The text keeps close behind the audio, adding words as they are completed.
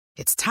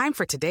It's time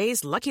for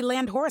today's Lucky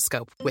Land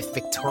horoscope with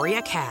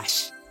Victoria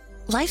Cash.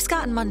 Life's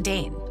gotten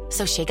mundane,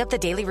 so shake up the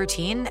daily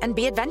routine and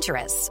be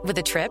adventurous with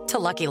a trip to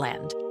Lucky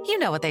Land. You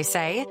know what they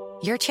say,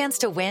 your chance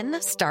to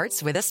win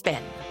starts with a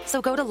spin.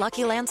 So go to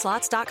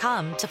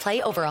LuckyLandSlots.com to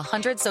play over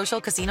 100 social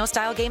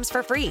casino-style games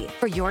for free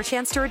for your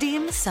chance to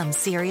redeem some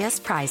serious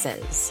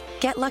prizes.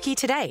 Get lucky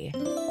today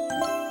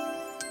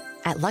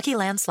at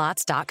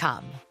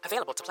LuckyLandSlots.com.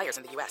 Available to players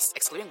in the U.S.,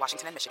 excluding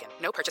Washington and Michigan.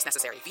 No purchase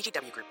necessary.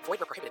 VGW Group. Void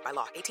where prohibited by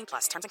law.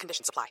 18+. Terms and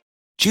conditions apply.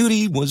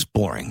 Judy was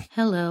boring.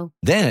 Hello.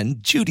 Then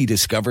Judy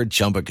discovered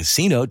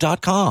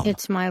ChumbaCasino.com.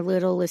 It's my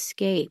little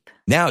escape.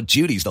 Now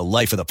Judy's the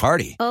life of the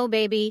party. Oh,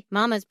 baby,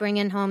 mama's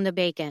bringing home the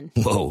bacon.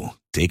 Whoa,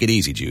 take it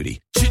easy,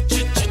 Judy.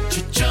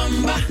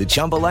 The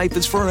Chumba life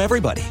is for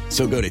everybody.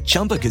 So go to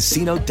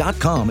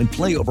ChumbaCasino.com and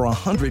play over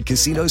 100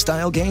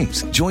 casino-style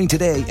games. Join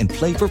today and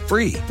play for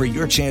free for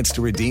your chance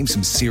to redeem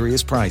some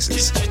serious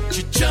prizes.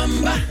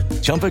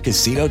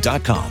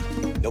 ChumbaCasino.com.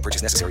 No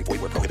purchase necessary.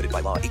 Void where prohibited by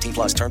law.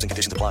 18+. Terms and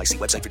conditions apply. See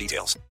website for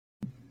details.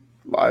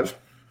 Live.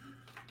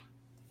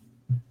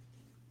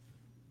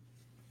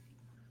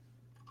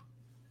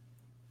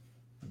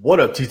 What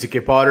up,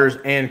 TTK Potters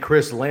and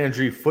Chris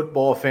Landry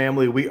football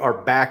family? We are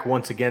back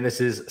once again.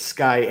 This is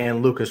Sky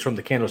and Lucas from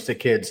the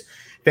Candlestick Kids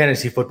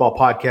Fantasy Football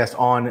Podcast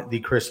on the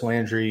Chris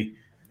Landry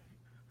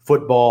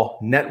Football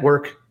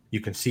Network.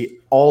 You can see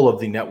all of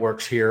the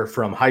networks here,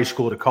 from high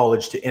school to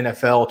college to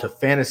NFL to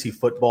fantasy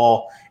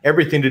football,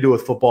 everything to do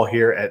with football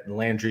here at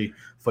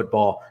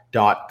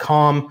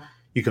LandryFootball.com.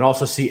 You can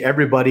also see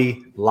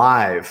everybody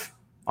live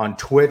on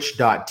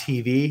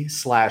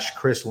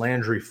twitch.tv/Chris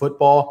Landry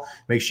Football.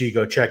 Make sure you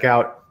go check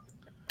out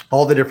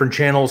all the different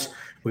channels.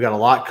 We got a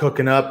lot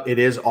cooking up. It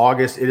is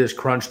August. It is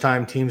crunch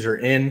time. Teams are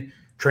in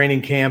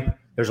training camp.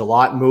 There's a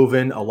lot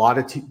moving. A lot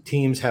of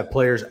teams have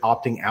players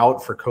opting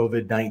out for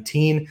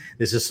COVID-19.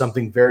 This is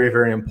something very,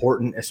 very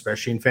important,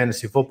 especially in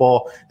fantasy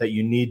football, that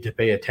you need to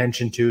pay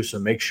attention to. So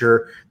make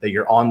sure that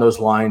you're on those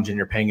lines and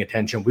you're paying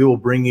attention. We will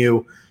bring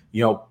you,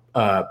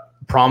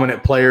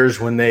 prominent players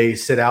when they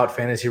sit out,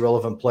 fantasy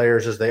relevant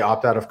players as they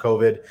opt out of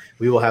COVID.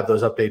 We will have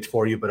those updates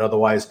for you, but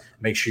otherwise,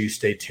 make sure you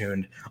stay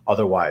tuned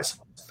otherwise.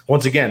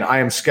 Once again, I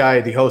am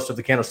Sky, the host of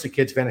the Candlestick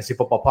Kids Fantasy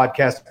Football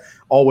Podcast,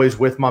 always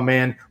with my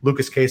man,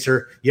 Lucas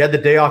Kaser. You had the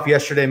day off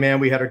yesterday, man.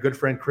 We had our good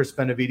friend Chris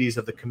Benavides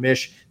of the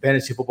Commish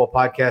Fantasy Football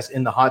Podcast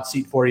in the hot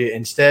seat for you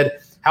instead.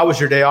 How was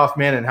your day off,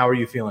 man, and how are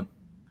you feeling?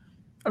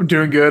 I'm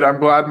doing good. I'm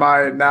glad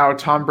my now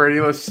Tom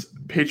Brady-less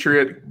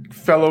Patriot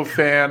fellow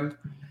fan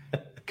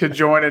could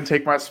join and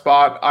take my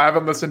spot. I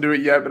haven't listened to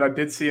it yet, but I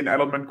did see an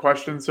Edelman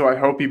question, so I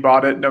hope he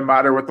bought it no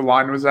matter what the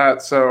line was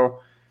at.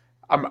 So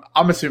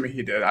I'm assuming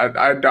he did.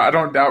 I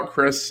don't doubt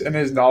Chris and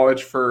his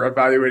knowledge for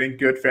evaluating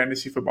good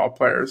fantasy football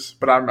players,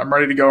 but I'm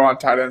ready to go on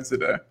tight ends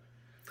today.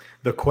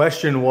 The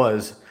question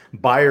was,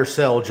 buy or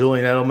sell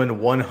Julian Edelman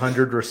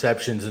 100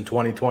 receptions in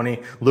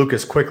 2020.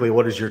 Lucas, quickly,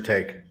 what is your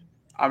take?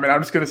 I mean,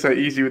 I'm just going to say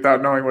easy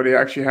without knowing what he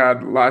actually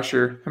had last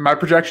year. And my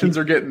projections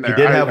are getting there.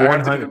 He did have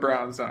 100. The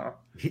Browns now.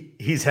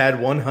 He's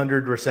had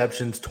 100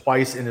 receptions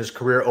twice in his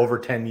career over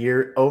 10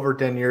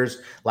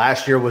 years.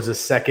 Last year was his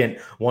second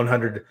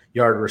 100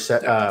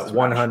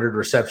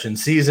 reception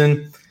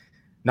season.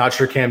 Not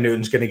sure Cam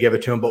Newton's going to give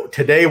it to him, but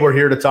today we're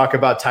here to talk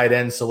about tight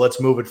ends. So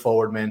let's move it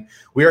forward, man.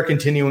 We are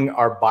continuing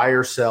our buy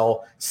or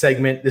sell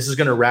segment. This is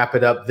going to wrap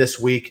it up this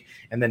week.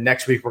 And then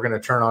next week, we're going to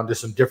turn on to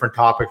some different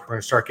topics. We're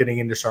going to start getting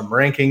into some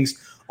rankings.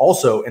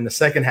 Also, in the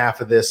second half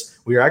of this,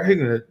 we are actually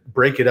going to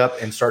break it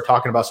up and start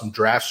talking about some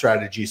draft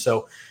strategy.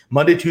 So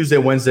Monday, Tuesday,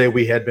 Wednesday,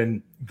 we had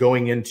been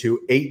going into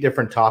 8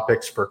 different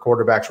topics for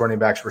quarterbacks, running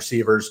backs,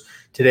 receivers.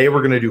 Today, we're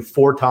going to do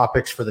 4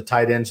 topics for the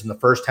tight ends in the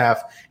first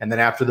half. And then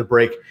after the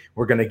break,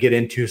 we're going to get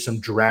into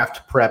some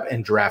draft prep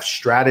and draft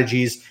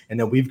strategies. And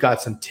then we've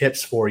got some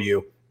tips for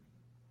you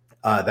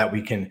that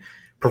we can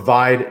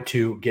provide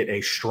to get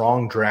a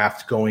strong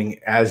draft going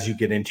as you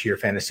get into your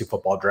fantasy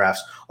football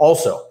drafts.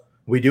 Also,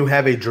 we do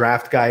have a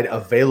draft guide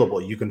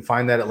available. You can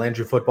find that at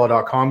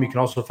LandryFootball.com. You can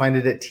also find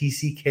it at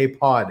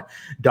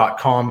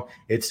TCKPod.com.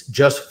 It's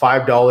just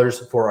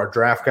 $5 for our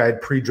draft guide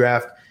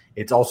pre-draft.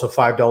 It's also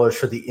 $5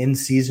 for the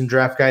in-season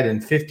draft guide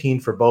and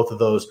 $15 for both of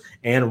those,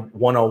 and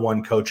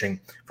one-on-one coaching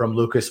from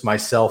Lucas,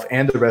 myself,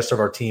 and the rest of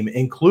our team,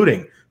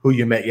 including who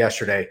you met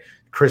yesterday,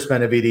 Chris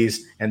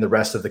Benavides, and the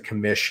rest of the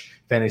Commish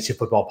Fantasy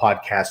Football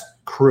Podcast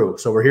crew.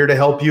 So we're here to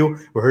help you.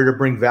 We're here to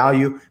bring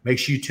value. Make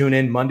sure you tune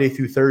in Monday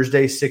through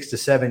Thursday, 6 to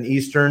 7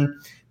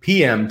 Eastern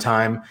PM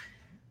time,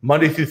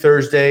 Monday through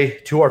Thursday,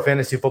 to our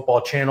Fantasy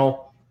Football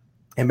channel.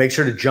 And make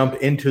sure to jump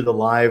into the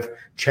live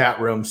chat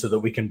room so that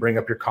we can bring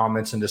up your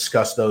comments and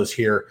discuss those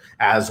here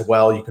as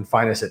well. You can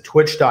find us at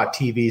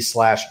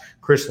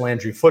twitch.tv/Chris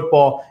Landry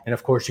Football. And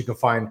of course, you can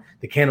find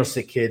the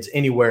Candlestick Kids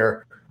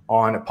anywhere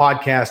on a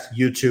podcast,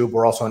 YouTube.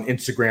 We're also on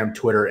Instagram,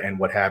 Twitter, and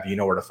what have you. You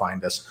know where to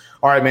find us.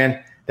 All right,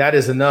 man, that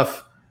is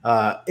enough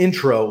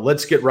intro.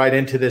 Let's get right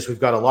into this. We've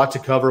got a lot to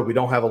cover. We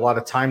don't have a lot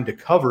of time to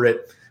cover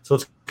it. So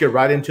let's get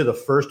right into the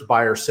first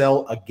buy or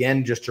sell.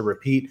 Again, just to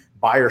repeat,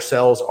 buy or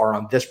sells are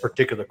on this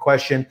particular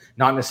question,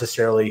 not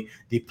necessarily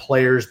the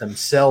players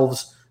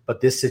themselves, But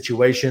this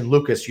situation,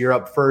 Lucas, you're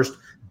up first.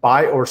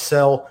 Buy or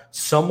sell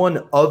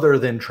someone other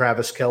than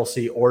Travis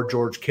Kelce or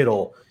George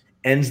Kittle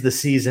ends the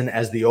season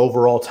as the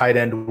overall tight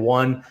end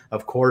one.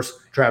 Of course,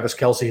 Travis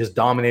Kelce has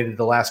dominated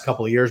the last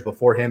couple of years.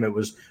 Before him, it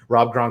was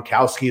Rob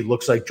Gronkowski.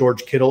 Looks like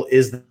George Kittle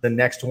is the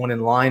next one in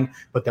line,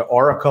 but there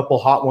are a couple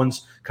hot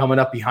ones coming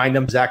up behind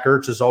him. Zach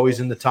Ertz is always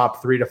in the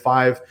top 3 to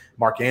 5.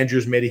 Mark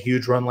Andrews made a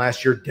huge run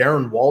last year.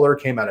 Darren Waller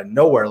came out of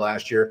nowhere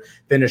last year,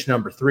 finished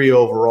number 3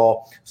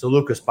 overall. So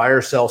Lucas, buy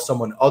or sell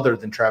someone other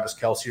than Travis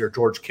Kelce or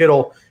George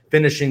Kittle,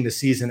 finishing the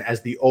season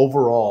as the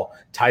overall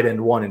tight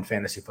end one in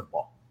fantasy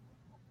football.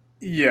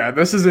 Yeah,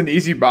 this is an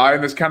easy buy,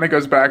 and this kind of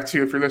goes back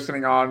to, if you're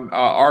listening on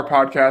our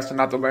podcast and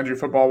not the Landry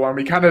Football one,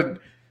 we kind of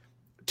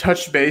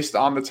touched based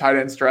on the tight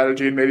end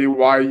strategy and maybe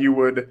why you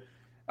would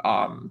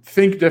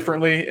think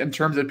differently in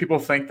terms of people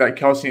think that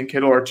Kelce and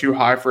Kittle are too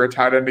high for a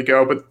tight end to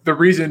go. But the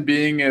reason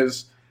being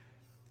is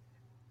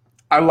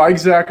I like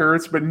Zach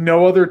Ertz, but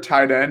no other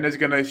tight end is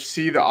going to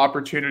see the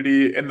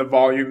opportunity in the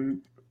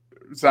volume.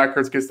 Zach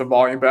Ertz gets the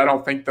volume, but I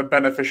don't think the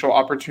beneficial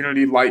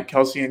opportunity like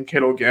Kelce and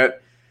Kittle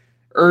get.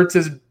 Ertz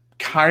is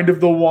kind of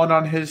the one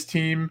on his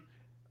team,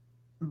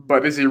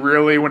 but is he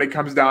really when it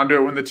comes down to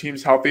it when the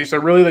team's healthy? So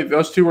really, like,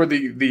 those two are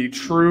the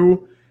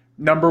true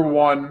number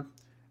one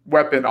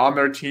weapon on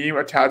their team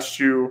attached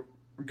to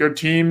good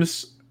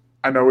teams.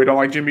 I know we don't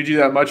like Jimmy G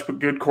that much, but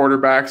good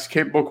quarterbacks,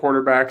 capable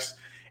quarterbacks,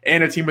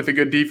 and a team with a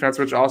good defense,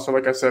 which also,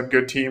 like I said,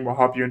 good team will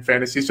help you in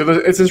fantasy. So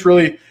it's just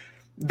really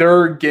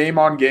their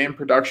game-on-game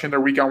production,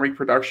 their week-on-week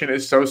production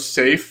is so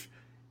safe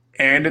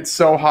and it's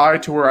so high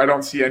to where I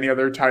don't see any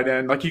other tight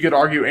end. Like, you could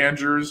argue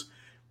Andrews,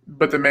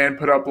 but the man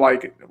put up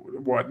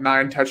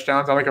 9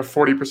 touchdowns on like a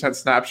 40%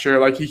 snap share.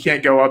 Like, he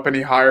can't go up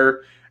any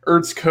higher.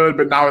 Ertz could,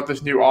 but now with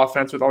this new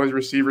offense, with all these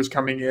receivers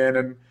coming in,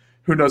 and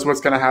who knows what's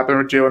going to happen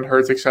with Jalen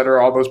Hurts, et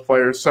cetera, all those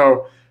players.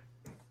 So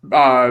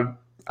I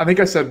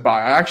think I said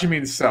buy. I actually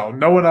mean sell.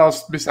 No one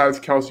else besides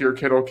Kelce or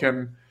Kittle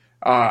can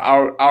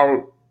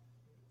outfinish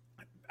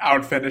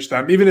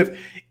them. Even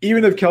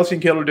if Kelce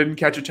and Kittle didn't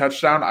catch a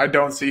touchdown, I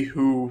don't see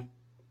who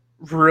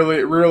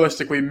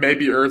realistically,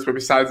 maybe Ertz, but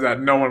besides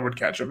that, no one would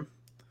catch him.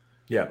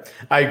 Yeah,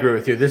 I agree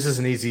with you. This is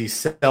an easy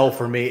sell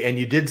for me. And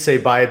you did say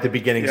buy at the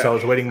beginning, so I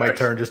was waiting my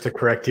turn just to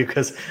correct you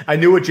because I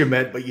knew what you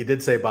meant, but you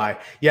did say buy.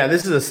 Yeah,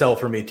 this is a sell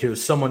for me too.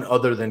 Someone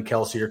other than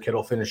Kelce or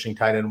Kittle finishing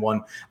tight end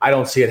one. I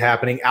don't see it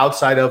happening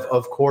outside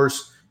of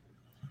course,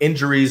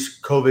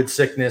 injuries, COVID,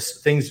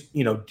 sickness, things,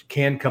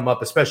 can come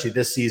up, especially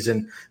this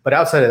season. But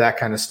outside of that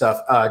kind of stuff,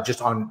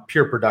 just on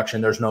pure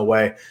production, there's no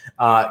way.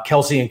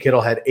 Kelce and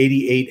Kittle had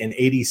 88 and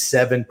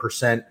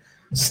 87%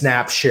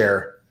 snap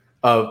share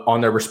on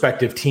their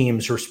respective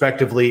teams,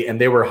 respectively, and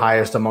they were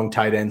highest among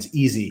tight ends,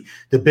 easy.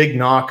 The big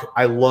knock,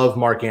 I love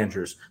Mark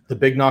Andrews. The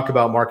big knock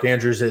about Mark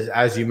Andrews is,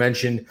 as you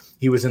mentioned,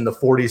 he was in the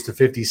 40s to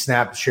 50s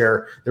snap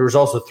share. There was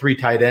also 3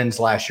 tight ends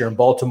last year in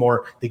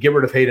Baltimore. They get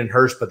rid of Hayden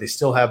Hurst, but they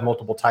still have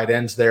multiple tight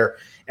ends there.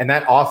 And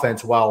that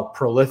offense, while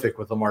prolific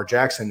with Lamar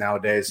Jackson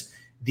nowadays,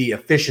 the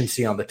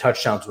efficiency on the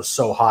touchdowns was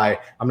so high.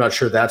 I'm not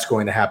sure that's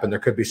going to happen. There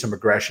could be some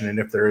regression, and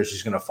if there is,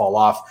 he's going to fall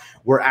off.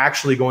 We're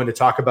actually going to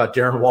talk about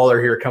Darren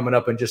Waller here coming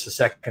up in just a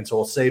second, so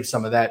we'll save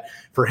some of that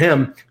for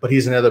him. But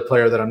he's another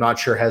player that I'm not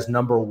sure has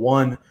number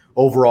one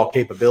overall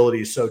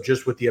capabilities. So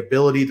just with the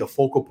ability, the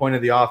focal point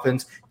of the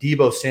offense,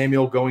 Deebo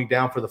Samuel going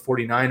down for the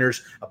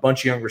 49ers, a bunch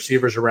of young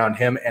receivers around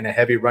him, and a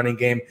heavy running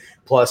game.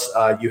 Plus,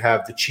 you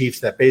have the Chiefs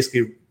that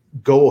basically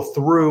go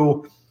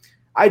through –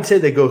 I'd say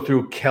they go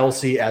through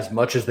Kelce as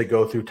much as they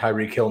go through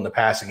Tyreek Hill in the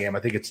passing game.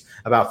 I think it's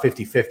about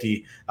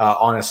 50-50,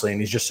 honestly,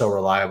 and he's just so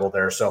reliable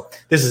there. So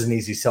this is an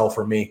easy sell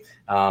for me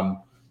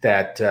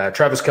that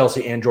Travis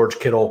Kelce and George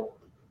Kittle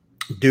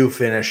do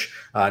finish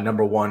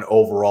number one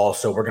overall.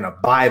 So we're going to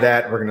buy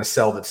that. We're going to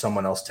sell that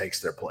someone else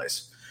takes their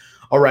place.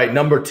 All right,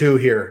 number 2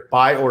 here,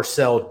 buy or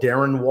sell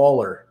Darren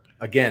Waller.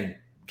 Again,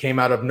 came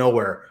out of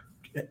nowhere.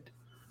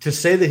 To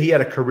say that he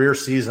had a career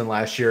season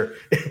last year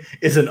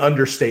is an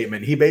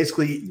understatement. He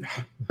basically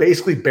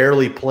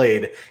barely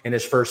played in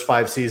his first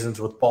 5 seasons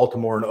with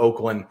Baltimore and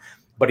Oakland,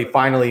 but he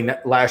finally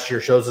last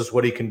year shows us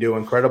what he can do.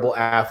 Incredible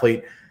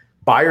athlete.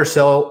 Buy or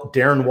sell,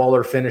 Darren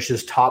Waller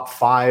finishes top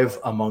 5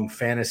 among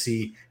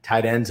fantasy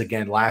tight ends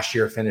again last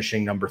year,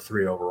 finishing number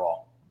 3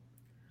 overall.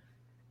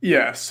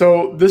 Yeah,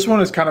 so this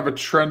one is kind of a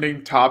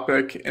trending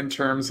topic in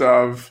terms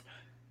of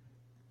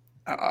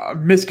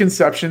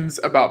misconceptions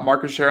about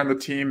market share on the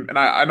team. And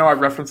I know I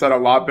reference that a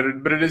lot,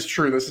 but it is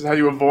true. This is how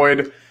you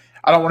avoid,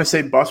 I don't want to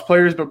say bust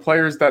players, but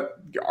players that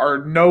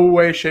are no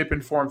way, shape,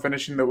 and form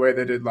finishing the way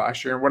they did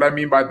last year. And what I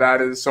mean by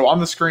that is, so on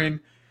the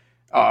screen,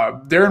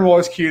 Darren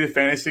Waller's key to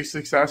fantasy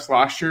success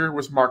last year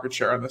was market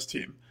share on this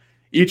team.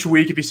 Each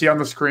week, if you see on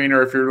the screen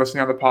or if you're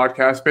listening on the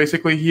podcast,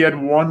 basically he had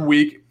 1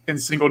 week in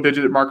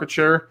single-digit market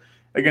share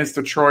against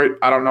Detroit.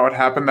 I don't know what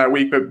happened that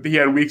week, but he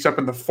had weeks up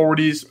in the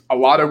 40s, a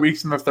lot of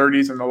weeks in the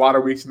 30s, and a lot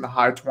of weeks in the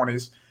high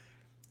 20s.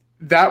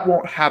 That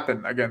won't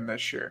happen again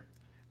this year.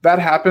 That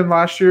happened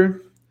last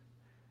year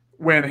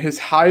when his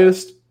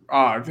closest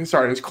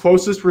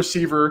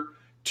receiver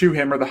to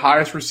him, or the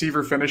highest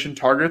receiver finish in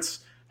targets,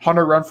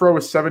 Hunter Renfrow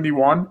was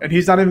 71, and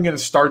he's not even going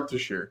to start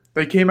this year.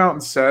 They came out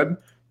and said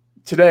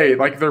today,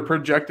 like their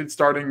projected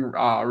starting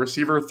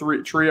receiver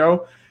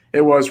trio,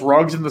 it was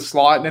Ruggs in the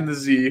slot and in the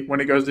Z when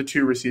it goes to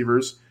 2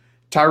 receivers,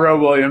 Tyrell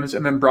Williams,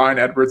 and then Bryan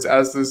Edwards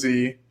as the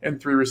Z in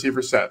 3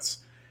 receiver sets.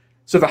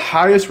 So the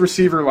highest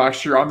receiver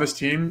last year on this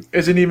team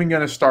isn't even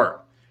going to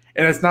start.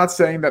 And it's not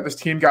saying that this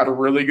team got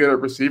really good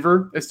at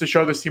receiver. It's to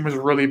show this team was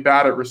really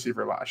bad at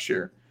receiver last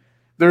year.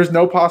 There's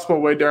no possible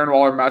way Darren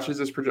Waller matches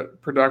this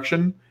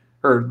production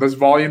or this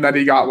volume that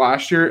he got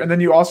last year. And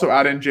then you also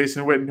add in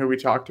Jason Witten, who we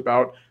talked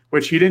about,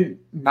 which he didn't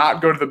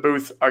not go to the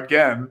booth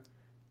again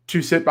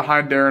to sit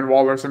behind Darren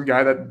Waller, some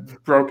guy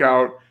that broke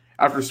out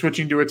after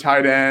switching to a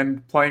tight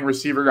end, playing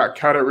receiver, got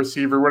cut at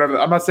receiver, whatever.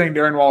 I'm not saying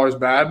Darren Waller's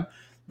bad,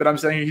 but I'm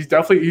saying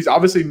he's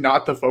obviously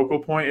not the focal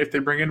point. If they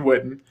bring in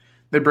Witten,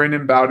 they bring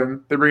in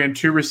Bowden, they bring in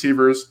 2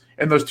 receivers,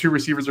 and those 2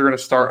 receivers are going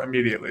to start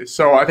immediately.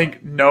 So I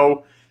think,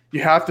 no,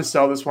 you have to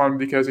sell this one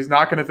because he's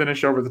not going to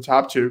finish over the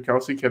top 2,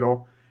 Kelsey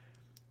Kittle.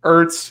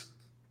 Ertz,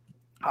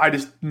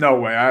 no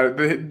way.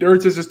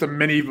 Ertz is just a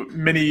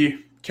mini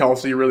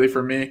Kelsey, really,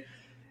 for me.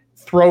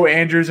 Throw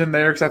Andrews in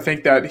there because I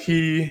think that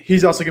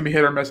he's also going to be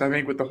hit or miss, I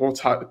think, with the whole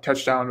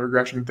touchdown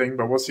regression thing,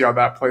 but we'll see how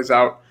that plays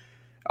out.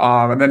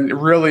 And then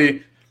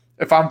really,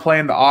 if I'm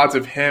playing the odds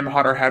of him,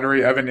 Hunter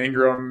Henry, Evan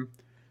Ingram,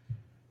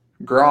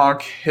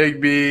 Gronk,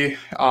 Higbee,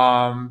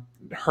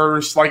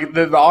 Hurst, like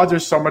the odds are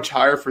so much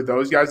higher for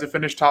those guys to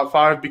finish top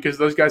 5 because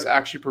those guys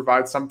actually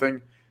provide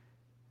something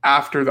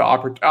after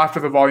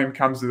the volume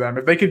comes to them.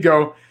 If they could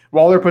go,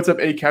 Waller puts up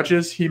 8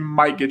 catches, he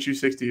might get you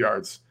 60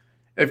 yards.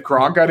 If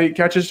Gronk got 8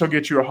 catches, he'll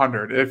get you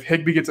 100. If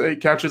Higbee gets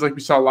 8 catches like we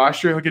saw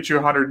last year, he'll get you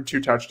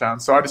 102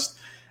 touchdowns. So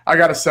I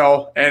got to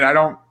sell, and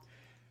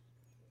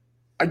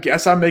I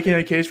guess I'm making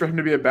a case for him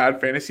to be a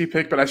bad fantasy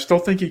pick, but I still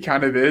think he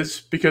kind of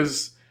is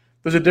because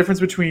there's a difference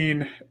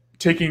between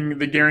taking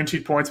the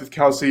guaranteed points with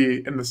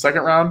Kelsey in the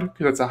second round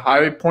because that's a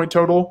high point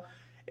total,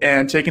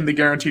 and taking the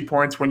guaranteed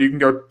points when you can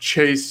go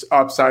chase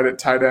upside at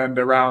tight end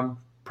around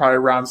probably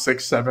round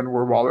 6, 7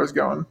 where Waller's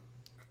going.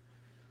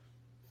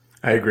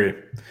 I agree.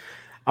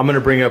 I'm going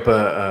to bring up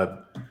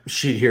a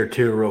sheet here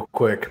too real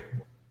quick.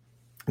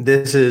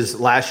 This is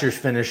last year's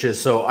finishes.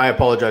 So I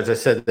apologize. I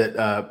said that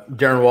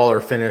Darren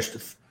Waller finished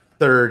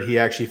 3rd. He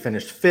actually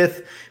finished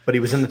 5th, but he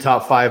was in the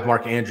top 5.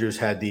 Mark Andrews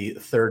had the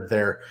 3rd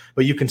there.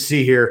 But you can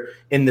see here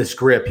in this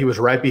grip, he was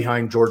right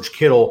behind George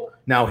Kittle.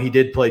 Now, he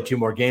did play 2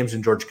 more games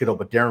than George Kittle,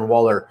 but Darren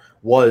Waller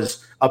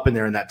was up in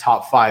there in that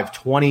top 5,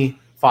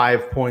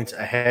 25 points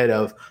ahead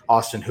of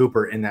Austin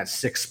Hooper in that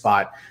 6th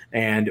spot.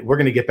 And we're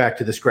going to get back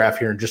to this graph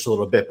here in just a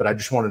little bit, but I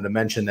just wanted to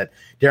mention that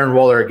Darren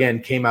Waller, again,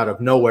 came out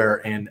of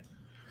nowhere and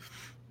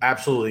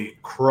absolutely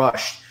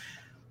crushed.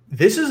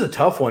 This is a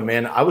tough one,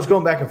 man. I was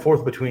going back and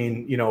forth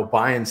between,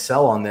 buy and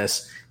sell on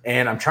this,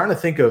 and I'm trying to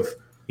think of,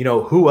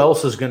 who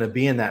else is going to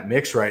be in that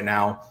mix right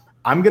now.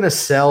 I'm going to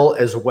sell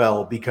as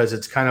well because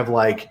it's kind of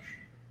like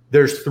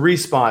there's 3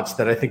 spots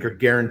that I think are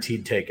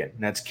guaranteed taken, and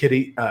that's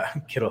Kelsey,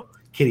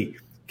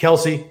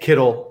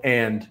 Kittle,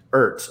 and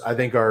Ertz. I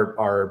think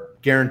are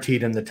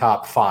guaranteed in the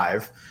top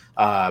 5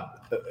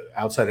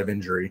 outside of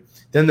injury.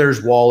 Then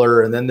there's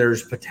Waller, and then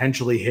there's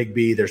potentially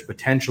Higbee. There's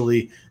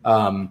potentially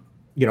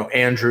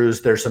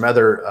Andrews. There's some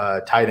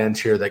other tight ends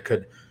here that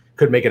could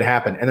make it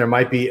happen. And there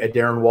might be a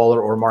Darren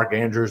Waller or Mark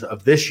Andrews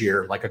of this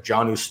year, like a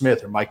Jonnu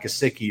Smith or Mike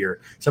Gesicki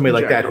or somebody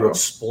like that who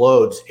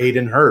explodes.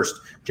 Hayden Hurst,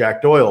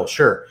 Jack Doyle,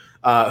 sure,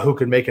 who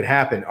could make it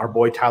happen. Our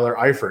boy Tyler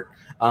Eifert.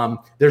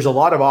 There's a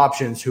lot of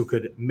options who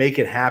could make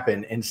it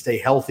happen and stay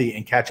healthy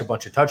and catch a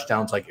bunch of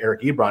touchdowns like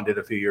Eric Ebron did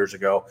a few years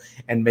ago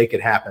and make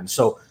it happen.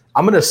 So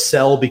I'm going to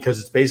sell because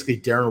it's basically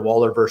Darren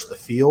Waller versus the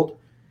field.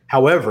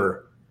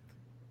 However,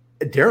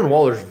 Darren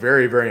Waller is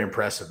very, very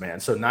impressive, man.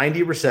 So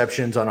 90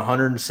 receptions on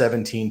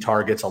 117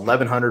 targets,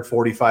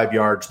 1,145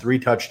 yards, 3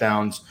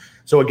 touchdowns.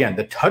 So again,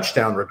 the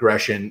touchdown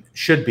regression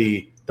should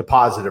be the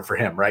positive for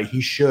him, right?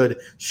 He should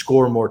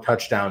score more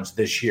touchdowns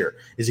this year.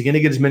 Is he going to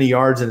get as many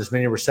yards and as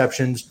many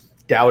receptions?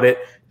 Doubt it,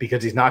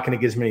 because he's not going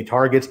to get as many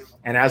targets.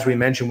 And as we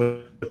mentioned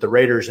with the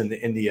Raiders in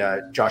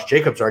the Josh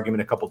Jacobs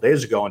argument a couple of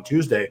days ago on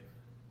Tuesday,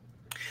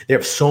 they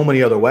have so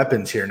many other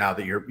weapons here now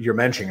that you're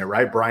mentioning it,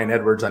 right? Bryan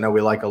Edwards, I know we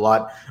like a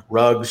lot.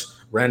 Ruggs,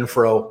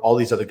 Renfrow, all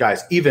these other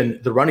guys, even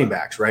the running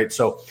backs, right?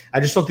 So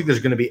I just don't think there's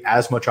going to be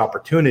as much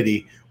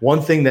opportunity.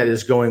 One thing that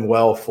is going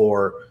well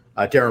for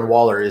Darren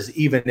Waller is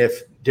even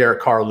if Derek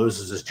Carr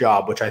loses his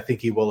job, which I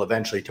think he will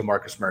eventually to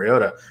Marcus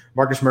Mariota.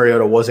 Marcus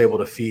Mariota was able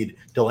to feed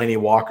Delaney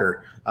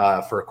Walker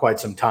for quite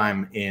some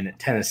time in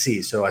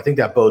Tennessee. So I think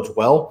that bodes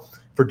well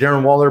for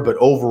Darren Waller. But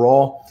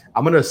overall,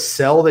 I'm going to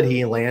sell that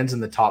he lands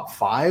in the top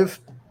 5.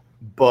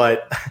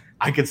 But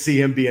I could see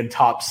him being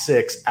top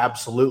 6,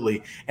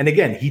 absolutely. And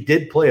again, he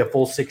did play a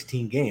full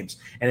 16 games.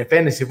 And in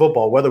fantasy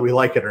football, whether we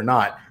like it or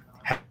not,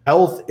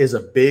 health is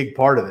a big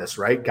part of this,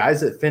 right?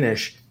 Guys that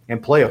finish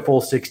and play a full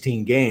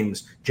 16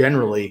 games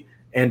generally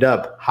end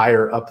up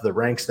higher up the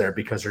ranks there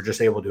because they're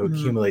just able to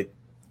accumulate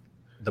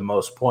the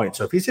most points.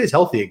 So if he stays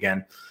healthy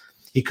again,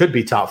 he could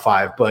be top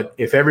 5. But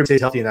if everybody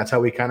stays healthy, and that's how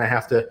we kind of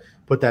have to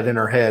put that in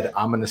our head,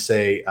 I'm going to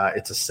say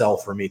it's a sell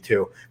for me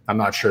too. I'm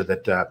not sure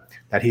that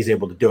that he's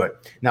able to do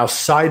it. Now,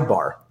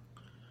 sidebar,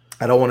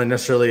 I don't want to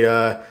necessarily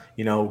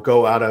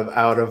go out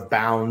of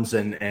bounds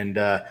and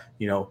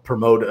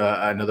promote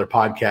another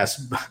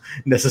podcast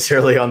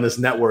necessarily on this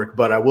network,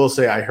 but I will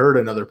say I heard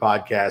another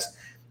podcast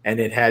and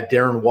it had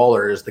Darren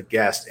Waller as the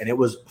guest, and it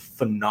was a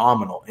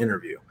phenomenal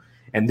interview.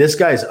 And this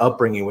guy's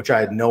upbringing, which I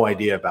had no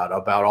idea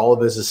about all of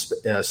his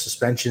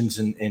suspensions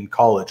in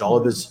college, all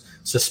of his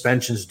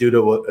suspensions due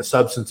to a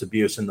substance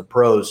abuse in the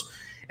pros.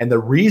 And the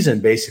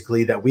reason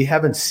basically that we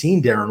haven't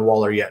seen Darren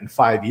Waller yet in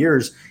 5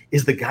 years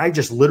is the guy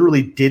just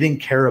literally didn't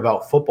care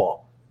about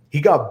football.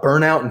 He got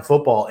burnout in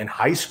football in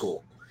high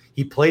school.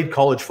 He played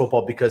college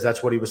football because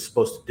that's what he was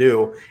supposed to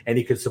do, and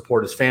he could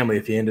support his family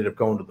if he ended up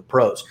going to the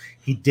pros.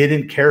 He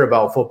didn't care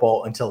about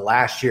football until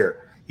last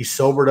year. He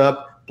sobered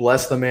up.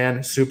 Bless the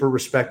man, super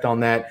respect on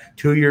that.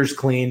 2 years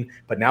clean,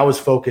 but now his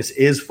focus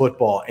is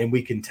football, and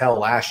we can tell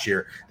last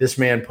year this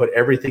man put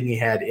everything he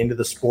had into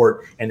the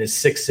sport, and his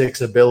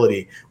 6'6"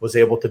 ability was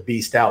able to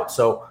beast out.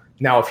 So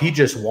now if he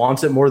just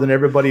wants it more than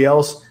everybody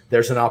else,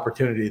 there's an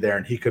opportunity there,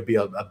 and he could be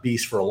a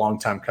beast for a long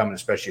time coming,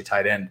 especially a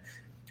tight end.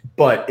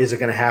 But is it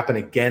going to happen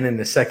again in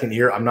the second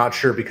year? I'm not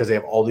sure because they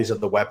have all these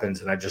other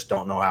weapons, and I just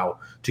don't know how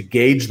to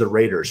gauge the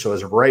Raiders. So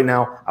as of right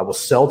now, I will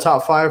sell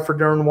top 5 for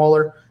Darren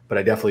Waller, but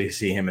I definitely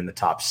see him in the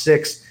top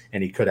 6,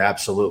 and he could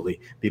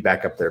absolutely be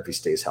back up there if he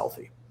stays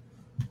healthy.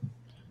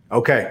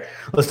 Okay,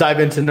 let's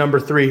dive into number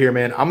 3 here,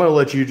 man. I'm going to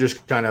let you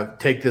just kind of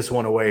take this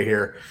one away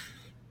here.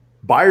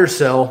 Buy or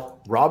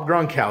sell Rob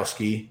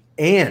Gronkowski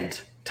and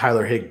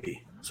Tyler Higbee.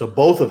 So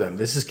both of them,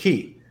 this is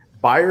key.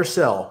 Buy or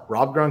sell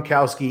Rob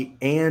Gronkowski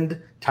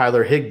and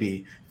Tyler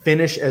Higbee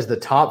finish as the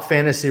top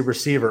fantasy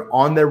receiver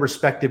on their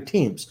respective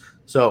teams.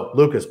 So,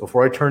 Lucas,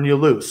 before I turn you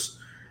loose,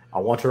 I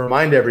want to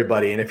remind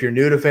everybody, and if you're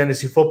new to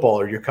fantasy football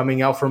or you're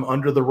coming out from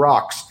under the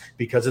rocks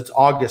because it's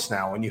August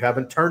now and you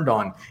haven't turned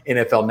on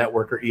NFL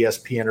Network or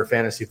ESPN or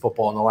fantasy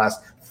football in the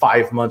last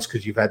 5 months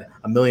because you've had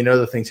a million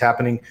other things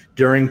happening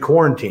during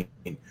quarantine,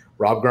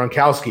 Rob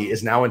Gronkowski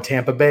is now in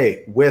Tampa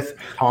Bay with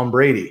Tom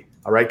Brady.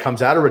 All right,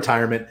 comes out of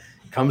retirement,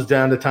 comes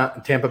down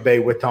to Tampa Bay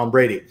with Tom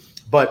Brady.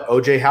 But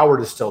O.J. Howard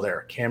is still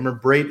there. Cameron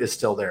Brate is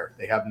still there.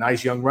 They have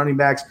nice young running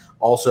backs,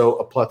 also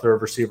a plethora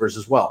of receivers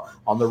as well.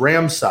 On the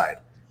Rams side,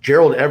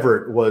 Gerald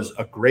Everett was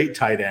a great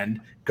tight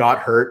end, got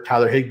hurt.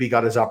 Tyler Higbee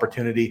got his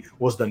opportunity,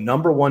 was the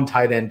number 1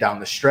 tight end down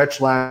the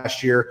stretch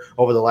last year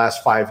over the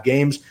last 5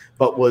 games,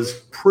 but was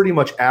pretty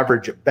much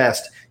average at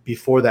best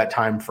before that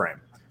time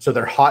frame. So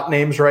they're hot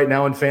names right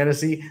now in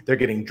fantasy. They're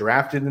getting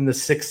drafted in the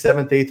 6th,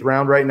 7th, 8th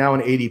round right now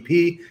in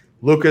ADP.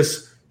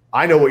 Lucas,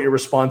 I know what your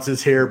response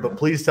is here, but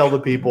please tell the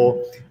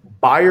people,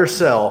 buy or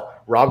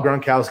sell Rob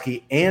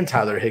Gronkowski and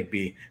Tyler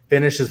Higbee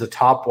finish as the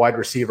top wide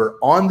receiver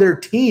on their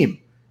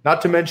team,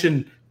 not to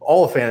mention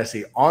all of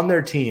fantasy, on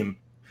their team.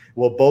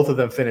 Will both of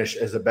them finish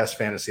as the best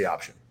fantasy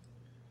option?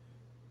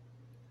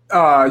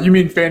 You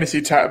mean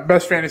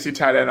best fantasy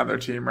tight end on their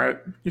team, right?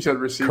 You said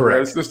receiver.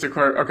 Correct. Just to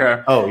clarify.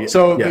 Okay. Oh, yeah.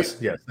 So yes,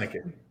 thank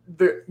you.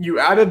 You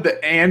added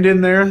the and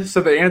in there,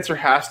 so the answer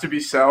has to be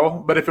sell.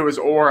 But if it was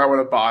or, I would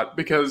have bought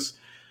because,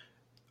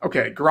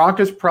 okay, Gronk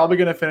is probably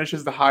going to finish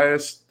as the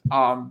highest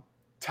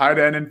tight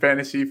end in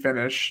fantasy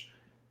finish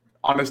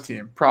on his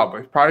team.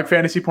 Probably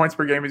fantasy points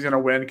per game he's going to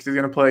win because he's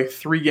going to play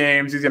 3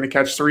 games. He's going to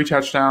catch 3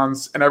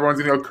 touchdowns, and everyone's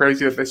going to go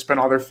crazy if they spend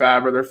all their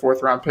fab or their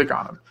 4th round pick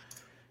on him.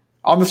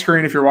 On the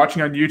screen, if you're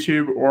watching on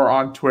YouTube or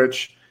on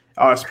Twitch,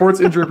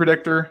 Sports Injury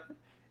Predictor.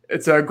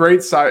 It's a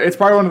great site. It's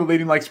probably one of the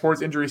leading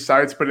sports injury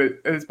sites, but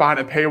it's behind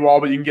a paywall.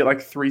 But you can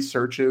get 3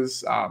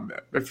 searches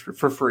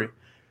for free.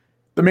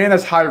 The man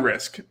has high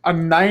risk, a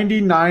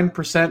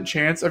 99%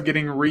 chance of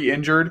getting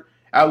re-injured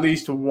at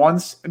least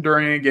once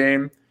during a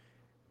game.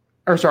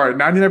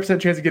 99%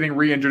 chance of getting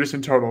re-injured just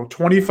in total,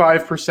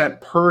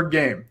 25% per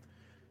game.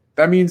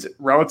 That means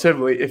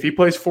relatively, if he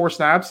plays 4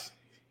 snaps,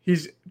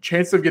 his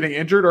chance of getting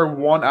injured are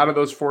 1 out of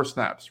those 4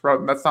 snaps.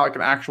 That's not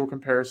an actual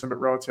comparison, but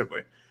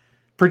relatively.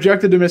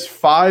 Projected to miss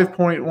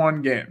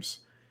 5.1 games.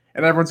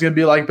 And everyone's going to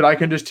be like, but I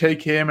can just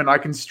take him and I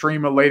can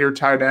stream a later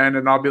tight end.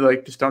 And I'll be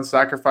like, just don't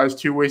sacrifice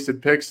 2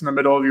 wasted picks in the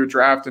middle of your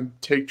draft and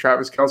take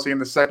Travis Kelce in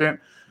the second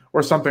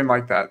or something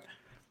like that.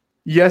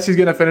 Yes, he's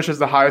going to finish as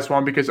the highest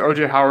one because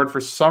O.J. Howard, for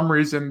some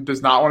reason,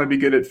 does not want to be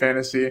good at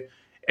fantasy.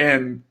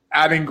 And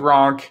adding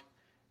Gronk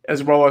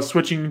as well as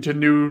switching to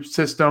new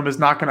system is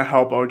not going to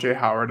help O.J.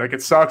 Howard.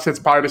 It sucks. It's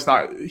probably just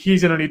not.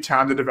 He's going to need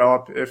time to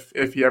develop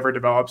if he ever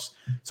develops.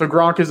 So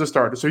Gronk is the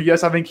starter. So,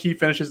 yes, I think he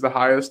finishes the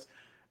highest,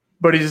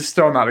 but he's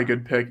still not a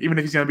good pick, even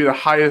if he's going to be the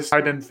highest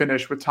tight end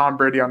finish with Tom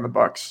Brady on the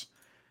Bucs.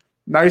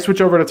 Now you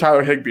switch over to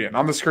Tyler Higbee. And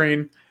on the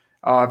screen,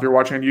 if you're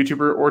watching on YouTube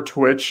or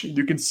Twitch,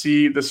 you can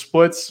see the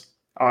splits.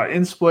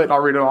 In split, I'll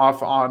read it off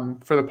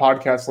for the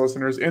podcast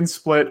listeners. In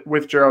split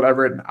with Gerald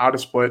Everett and out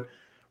of split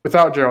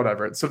without Gerald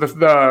Everett. So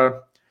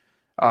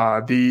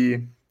I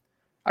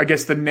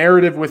guess the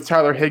narrative with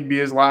Tyler Higbee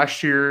is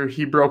last year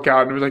he broke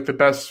out and it was the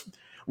best,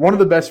 one of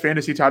the best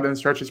fantasy tight end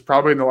stretches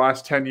probably in the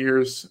last 10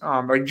 years.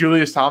 Like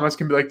Julius Thomas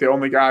can be like the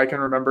only guy I can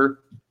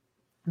remember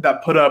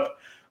that put up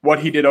what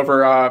he did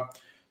over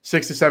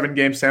 6 to 7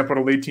 game sample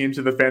to lead teams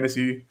to the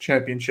fantasy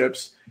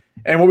championships.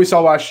 And what we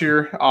saw last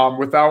year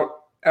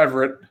without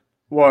Everett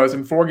was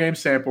in 4 game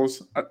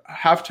samples, a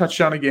half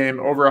touchdown a game,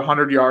 over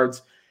 100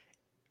 yards,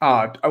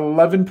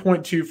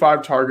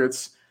 11.25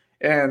 targets,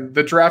 and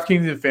the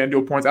DraftKings and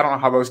FanDuel points, I don't know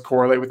how those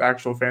correlate with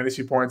actual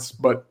fantasy points,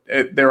 but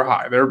they were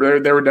high. They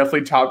were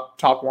definitely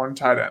top 1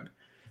 tight end.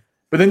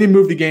 But then you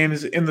move the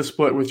games in the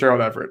split with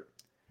Gerald Everett.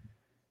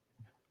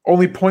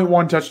 Only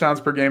 0.1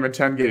 touchdowns per game in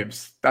 10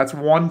 games. That's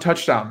 1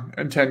 touchdown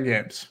in 10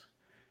 games.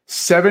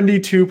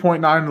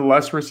 72.9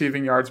 less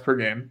receiving yards per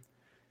game.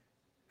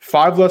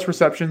 5 less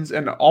receptions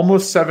and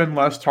almost 7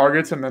 less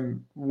targets, and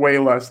then way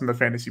less in the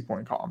fantasy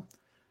point column.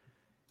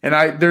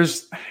 And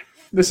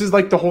this is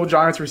like the whole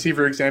Giants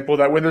receiver example,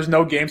 that when there's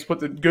no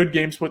good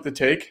game split to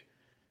take,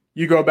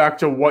 you go back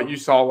to what you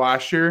saw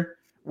last year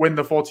when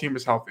the full team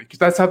is healthy. Because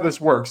that's how this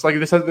works. Like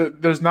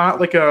there's not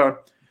like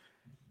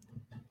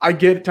I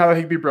get Tyler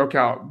Higbee broke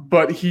out,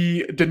 but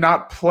he did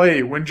not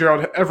play when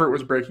Gerald Everett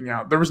was breaking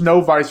out. There was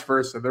no vice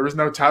versa. There was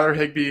no Tyler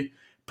Higbee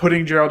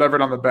putting Gerald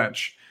Everett on the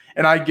bench.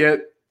 And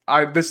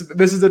this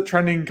is a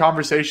trending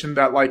conversation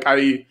that like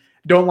I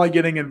don't like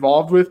getting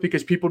involved with,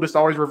 because people just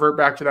always revert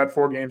back to that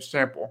 4 game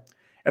sample.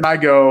 And I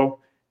go,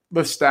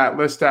 list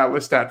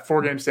stat,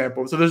 4 game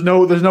sample. So there's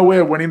no way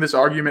of winning this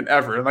argument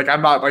ever. And like,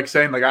 I'm not like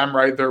saying like I'm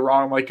right, they're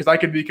wrong. Like, cause I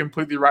could be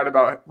completely wrong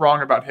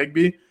about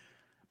Higbee,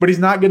 but he's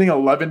not getting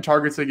 11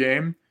 targets a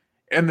game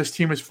and this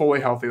team is fully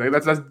healthy. Like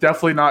that's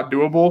definitely not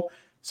doable.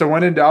 So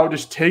when in doubt,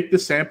 just take the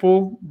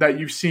sample that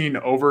you've seen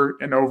over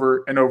and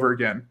over and over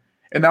again.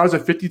 And that was a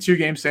 52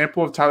 game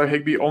sample of Tyler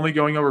Higbee only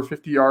going over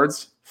 50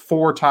 yards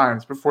 4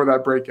 times before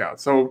that breakout.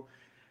 So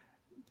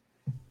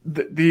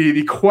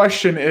the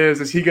question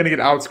is he going to get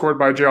outscored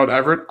by Gerald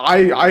Everett?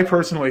 I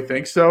personally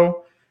think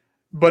so.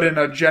 But in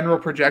a general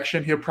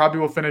projection, he'll probably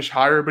will finish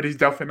higher, but he's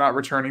definitely not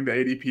returning the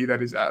ADP that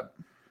he's at.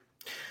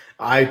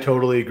 I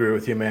totally agree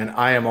with you, man.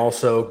 I am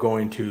also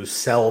going to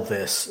sell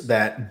this,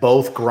 that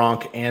both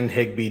Gronk and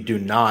Higbee do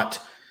not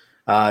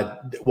I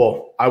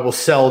will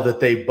sell that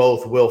they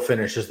both will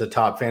finish as the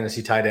top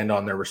fantasy tight end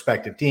on their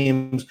respective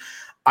teams.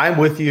 I'm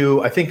with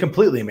you, I think,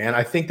 completely, man.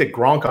 I think that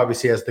Gronk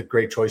obviously has the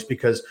great choice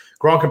because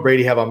Gronk and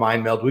Brady have a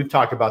mind meld. We've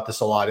talked about this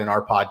a lot in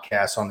our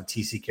podcast on the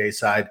TCK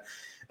side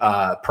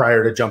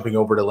prior to jumping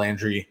over to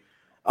Landry.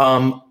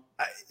 For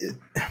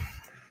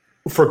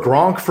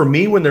Gronk, for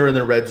me, when they're in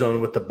the red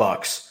zone with the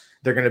Bucs,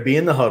 they're going to be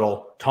in the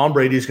huddle. Tom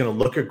Brady's going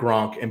to look at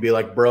Gronk and be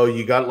like, bro,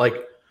 you got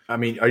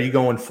are you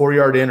going 4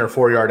 yard in or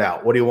 4 yard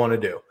out? What do you want to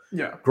do?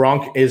 Yeah.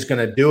 Gronk is going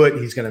to do it.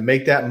 He's going to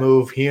make that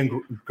move. He and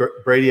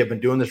Brady have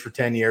been doing this for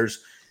 10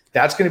 years.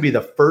 That's going to be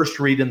the first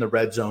read in the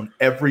red zone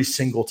every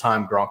single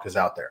time Gronk is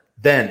out there.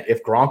 Then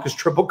if Gronk is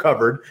triple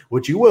covered,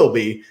 which he will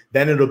be,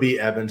 then it'll be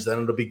Evans,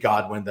 then it'll be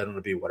Godwin, then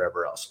it'll be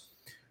whatever else.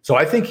 So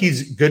I think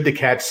he's good to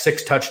catch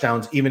 6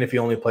 touchdowns, even if he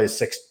only plays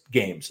 6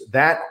 games.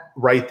 That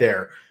right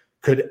there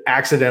could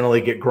accidentally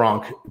get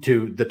Gronk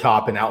to the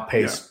top and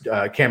outpace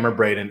Cameron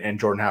Brate and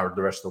Jordan Howard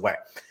the rest of the way.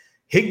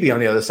 Higbee on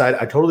the other side,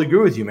 I totally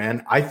agree with you,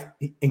 man.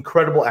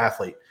 Incredible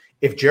athlete.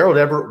 If Gerald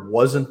Everett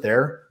wasn't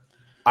there,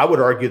 I would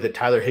argue that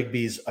Tyler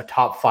Higbee's a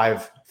top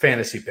 5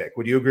 fantasy pick.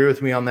 Would you agree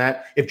with me on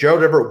that? If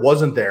Gerald Everett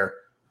wasn't there,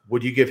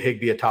 would you give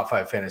Higbee a top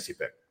 5 fantasy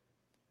pick?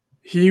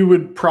 He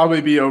would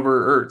probably be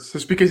over Ertz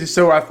just because he's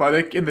so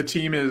athletic and the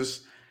team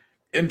is,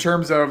 in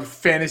terms of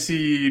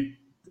fantasy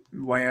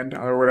land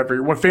or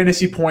whatever, what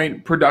fantasy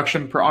point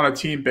production on a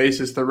team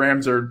basis, the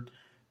Rams are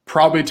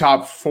probably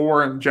top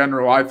 4 in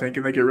general, I think,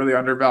 and they get really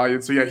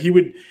undervalued. So yeah, he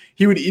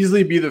would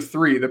easily be the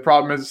 3. The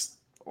problem is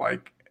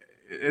like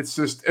it's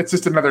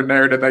just another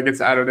narrative that gets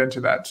added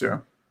into that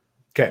too.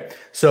 Okay,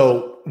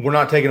 so we're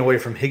not taking away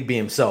from Higbee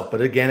himself, but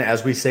again,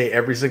 as we say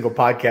every single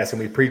podcast and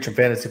we preach in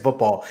fantasy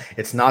football,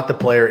 it's not the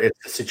player, it's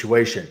the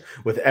situation.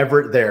 With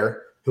Everett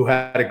there, who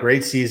had a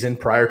great season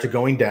prior to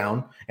going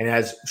down and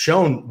has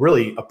shown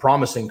really a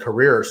promising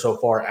career so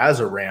far as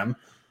a Ram,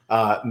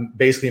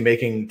 basically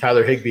making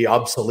Tyler Higbee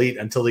obsolete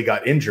until he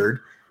got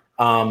injured.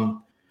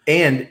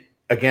 And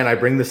again, I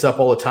bring this up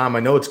all the time. I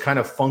know it's kind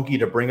of funky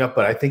to bring up,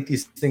 but I think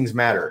these things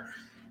matter.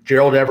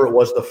 Gerald Everett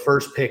was the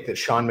first pick that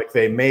Sean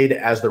McVay made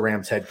as the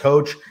Rams head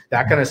coach.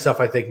 That kind of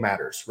stuff I think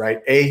matters, right?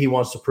 A, he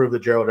wants to prove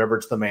that Gerald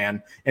Everett's the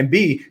man. And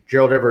B,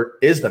 Gerald Everett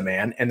is the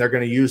man, and they're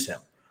going to use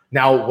him.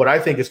 Now, what I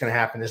think is going to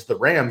happen is the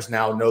Rams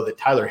now know that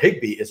Tyler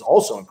Higbee is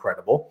also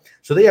incredible.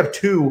 So they have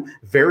 2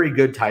 very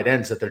good tight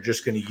ends that they're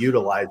just going to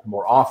utilize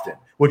more often,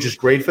 which is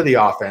great for the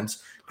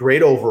offense,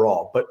 great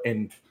overall.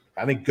 And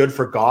I think good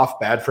for Goff,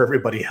 bad for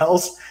everybody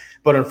else.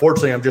 But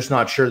unfortunately, I'm just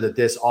not sure that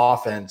this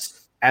offense,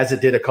 as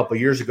it did a couple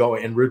years ago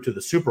en route to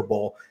the Super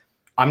Bowl,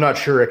 I'm not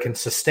sure it can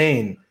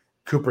sustain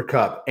Cooper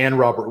Kupp and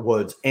Robert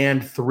Woods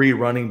and 3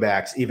 running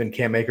backs, even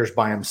Cam Akers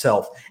by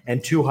himself,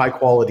 and 2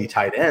 high-quality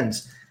tight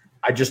ends.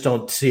 I just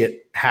don't see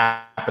it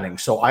happening.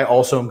 So I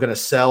also am going to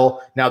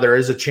sell. Now, there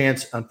is a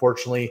chance,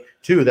 unfortunately,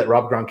 too, that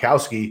Rob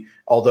Gronkowski,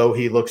 although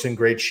he looks in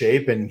great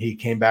shape and he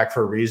came back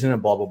for a reason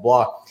and blah, blah,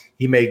 blah,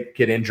 he may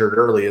get injured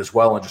early as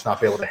well and just not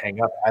be able to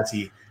hang up as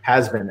he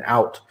has been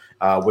out,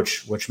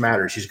 which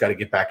matters. He's got to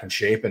get back in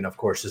shape. And, of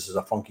course, this is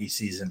a funky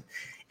season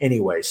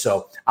anyway.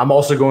 So I'm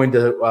also going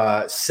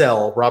to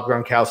sell Rob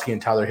Gronkowski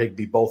and Tyler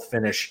Higbee, both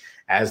finish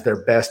as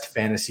their best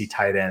fantasy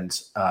tight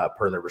ends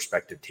per their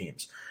respective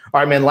teams.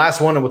 All right, man,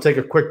 last one, and we'll take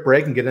a quick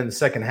break and get in the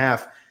second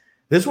half.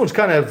 This one's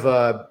kind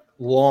of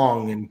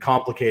long and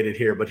complicated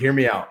here, but hear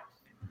me out.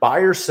 Buy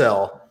or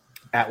sell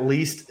at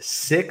least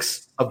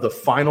 6 of the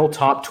final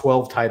top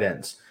 12 tight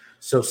ends.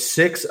 So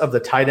 6 of the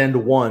tight end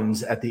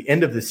ones at the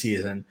end of the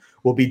season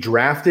will be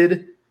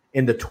drafted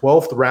in the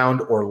 12th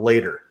round or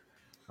later.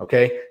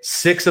 Okay,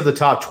 6 of the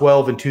top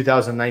 12 in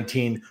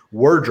 2019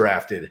 were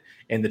drafted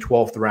in the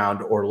 12th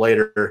round or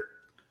later.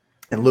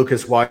 And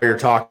Lucas, while you're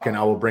talking,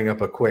 I will bring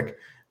up a quick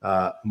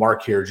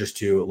mark here just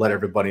to let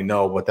everybody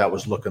know what that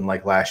was looking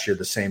like last year,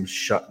 the same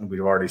shut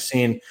we've already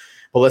seen.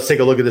 But let's take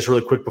a look at this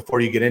really quick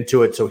before you get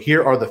into it. So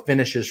here are the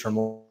finishes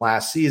from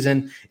last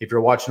season. If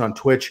you're watching on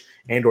Twitch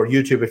and or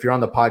YouTube, if you're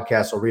on the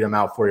podcast, I'll read them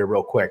out for you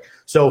real quick.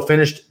 So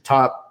finished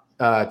top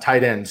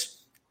tight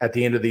ends at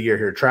the end of the year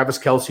here. Travis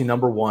Kelce,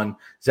 number 1.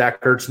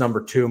 Zach Ertz,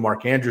 number 2.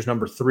 Mark Andrews,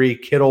 number 3.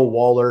 Kittle,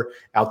 Waller,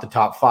 out the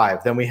top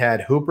 5. Then we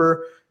had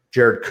Hooper,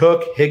 Jared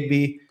Cook,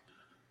 Higbee,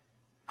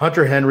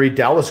 Hunter Henry,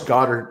 Dallas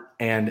Goedert,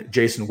 and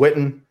Jason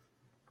Witten.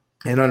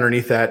 And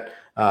underneath that,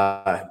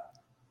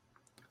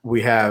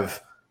 we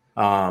have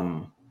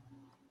 1,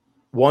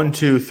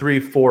 2, 3,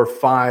 4,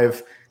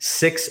 5,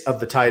 6 of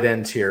the tight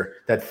ends here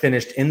that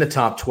finished in the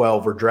top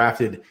 12 or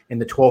drafted in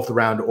the 12th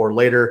round or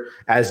later,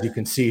 as you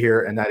can see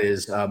here, and that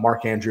is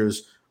Mark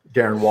Andrews,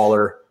 Darren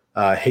Waller,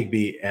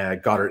 Higbee,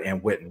 Goddard,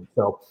 and Witten.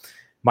 So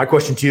my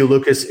question to you,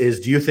 Lucas, is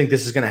do you think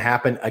this is going to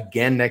happen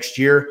again next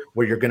year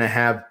where you're going to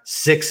have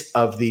 6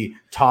 of the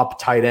top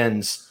tight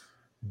ends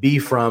be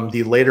from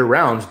the later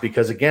rounds?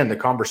 Because, again, the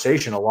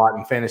conversation a lot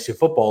in fantasy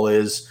football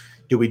is,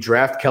 do we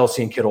draft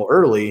Kelce and Kittle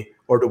early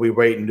or do we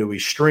wait and do we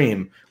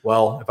stream?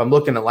 Well, if I'm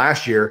looking at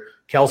last year,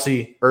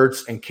 Kelce,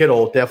 Ertz, and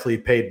Kittle definitely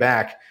paid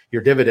back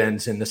your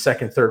dividends in the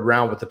second, third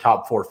round with the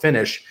top 4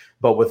 finish.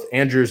 But with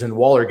Andrews and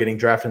Waller getting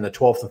drafted in the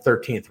 12th and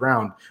 13th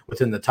round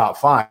within the top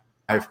 5,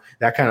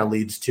 that kind of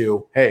leads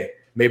to, hey,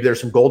 maybe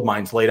there's some gold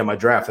mines late on my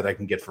draft that I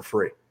can get for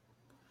free.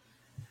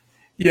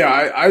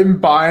 Yeah, I'm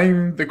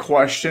buying the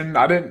question.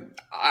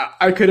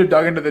 I could have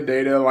dug into the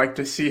data like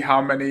to see how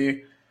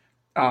many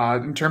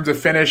in terms of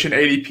finish and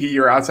ADP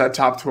are outside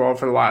top 12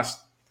 for the last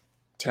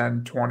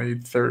 10, 20,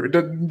 30.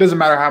 It doesn't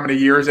matter how many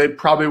years. It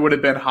probably would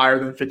have been higher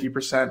than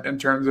 50% in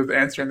terms of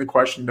answering the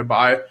question to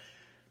buy.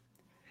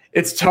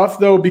 It's tough,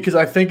 though, because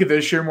I think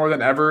this year more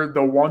than ever,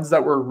 the ones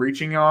that we're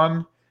reaching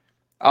on,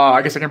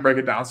 I guess I can break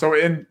it down. So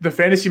in the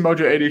Fantasy Mojo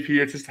ADP,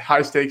 it's just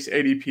high-stakes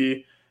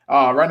ADP.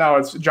 Right now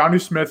it's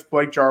Jonnu Smith,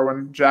 Blake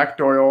Jarwin, Jack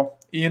Doyle,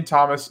 Ian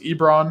Thomas,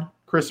 Ebron,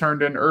 Chris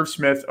Herndon, Irv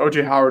Smith,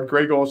 O.J. Howard,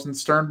 Greg Olsen,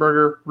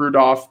 Sternberger,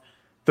 Rudolph,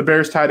 the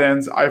Bears tight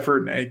ends,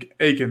 Eifert and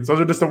Akins.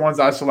 Those are just the ones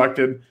I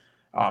selected.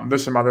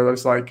 There's some other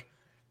that's like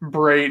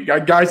Braid,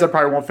 guys that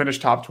probably won't finish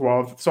top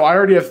 12. So I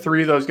already have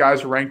 3 of those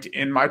guys ranked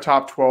in my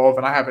top 12,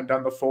 and I haven't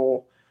done the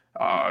full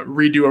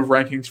redo of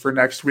rankings for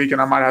next week,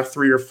 and I might have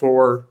 3 or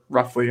 4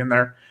 roughly in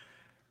there.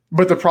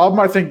 But the problem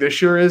I think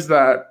this year is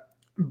that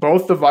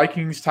both the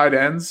Vikings tight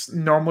ends,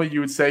 normally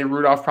you would say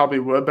Rudolph probably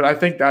would, but I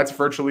think that's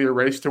virtually a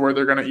race to where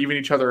they're going to even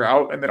each other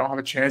out and they don't have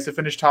a chance to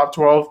finish top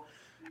 12.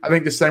 I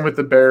think the same with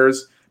the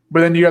Bears.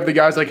 But then you have the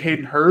guys like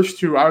Hayden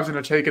Hurst, who I was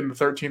going to take in the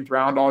 13th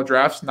round, all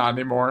drafts, not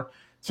anymore.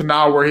 So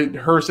now where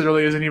Hurst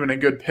really isn't even a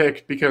good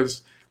pick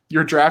because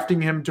you're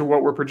drafting him to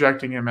what we're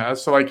projecting him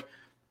as. So, like,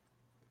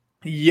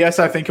 yes,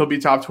 I think he'll be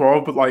top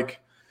 12, but, like,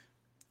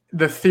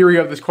 the theory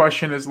of this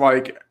question is,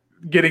 like,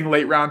 getting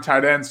late-round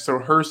tight ends. So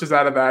Hurst is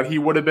out of that. He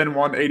would have been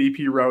 1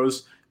 ADP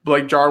rose.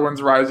 Blake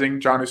Jarwin's rising.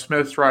 Jonnu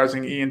Smith's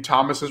rising. Ian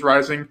Thomas is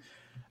rising.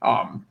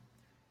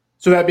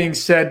 So that being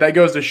said, that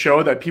goes to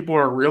show that people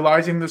are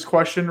realizing this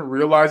question,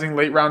 realizing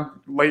late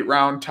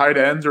round tight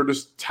ends or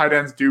just tight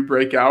ends do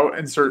break out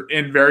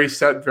in very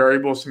set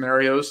variable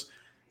scenarios.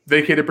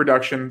 Vacated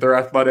production, they're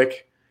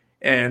athletic,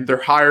 and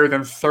they're higher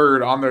than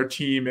 3rd on their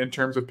team in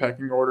terms of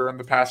pecking order and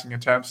the passing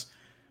attempts.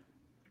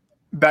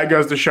 That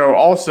goes to show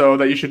also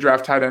that you should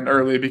draft tight end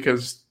early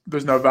because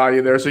there's no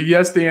value there. So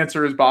yes, the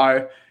answer is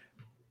buy,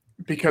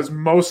 because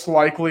most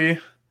likely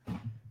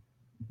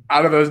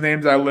out of those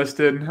names I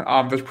listed,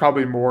 there's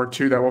probably more,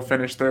 too, that will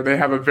finish there. They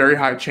have a very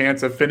high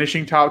chance of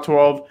finishing top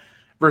 12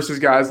 versus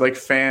guys like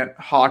Fant,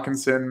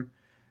 Hawkinson.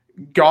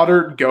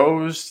 Goddard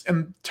goes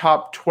in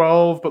top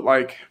 12,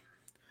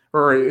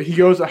 or he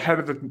goes ahead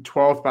of the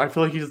 12th, but I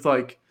feel like he's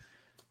like,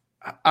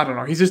 I don't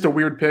know. He's just a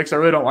weird pick, so I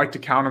really don't like to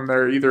count him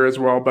there either as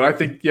well. But I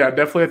think, yeah,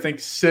 definitely I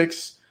think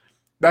 6.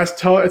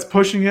 It's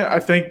pushing it, I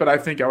think, but I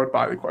think I would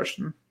buy the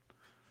question.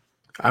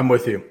 I'm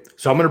with you.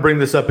 So I'm going to bring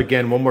this up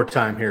again one more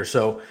time here.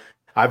 So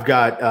I've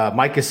got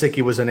Mike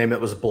Gesicki was a name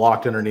that was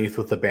blocked underneath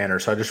with the banner,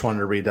 so I just wanted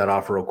to read that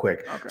off real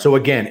quick. Okay. So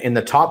again, in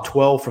the top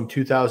 12 from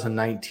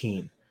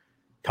 2019,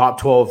 top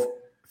 12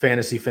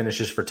 fantasy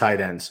finishes for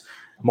tight ends,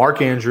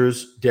 Mark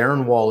Andrews,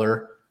 Darren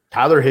Waller,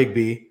 Tyler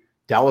Higbee,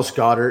 Dallas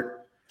Goedert,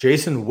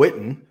 Jason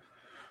Witten,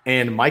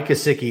 and Mike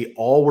Gesicki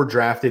all were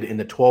drafted in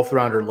the 12th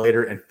round or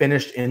later and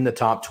finished in the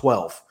top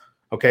 12.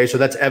 Okay, so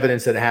that's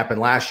evidence that it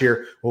happened last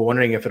year. We're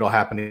wondering if it'll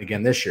happen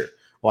again this year.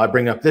 Well, I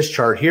bring up this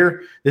chart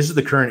here. This is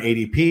the current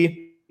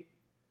ADP.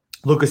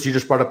 Lucas, you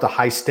just brought up the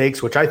high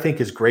stakes, which I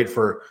think is great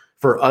for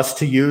us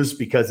to use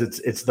because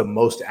it's the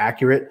most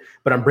accurate.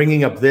 But I'm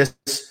bringing up this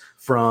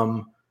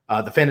from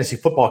the Fantasy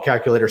Football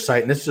Calculator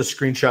site, and this is a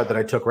screenshot that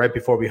I took right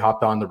before we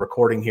hopped on the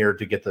recording here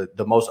to get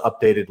the most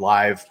updated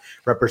live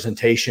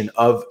representation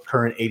of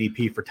current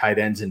ADP for tight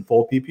ends in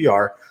full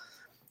PPR.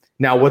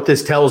 Now, what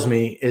this tells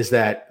me is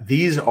that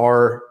these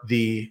are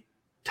the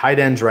tight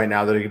ends right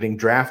now that are getting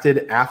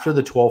drafted after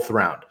the 12th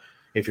round.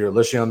 If you're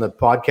listening on the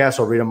podcast,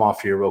 I'll read them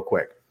off for you real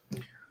quick.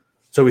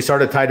 So we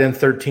start at tight end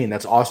 13.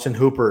 That's Austin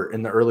Hooper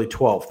in the early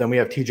 12th. Then we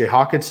have TJ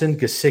Hawkinson,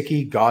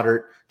 Gesicki,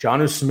 Goddard,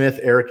 Jonnu Smith,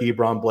 Eric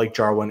Ebron, Blake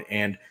Jarwin,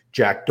 and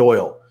Jack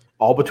Doyle,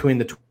 all between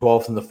the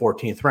 12th and the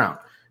 14th round.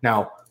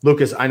 Now,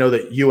 Lucas, I know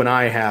that you and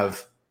I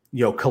have,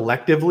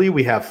 collectively,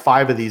 we have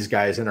 5 of these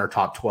guys in our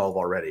top 12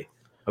 already.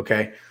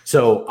 Okay.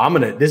 So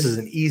this is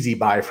an easy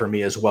buy for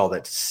me as well.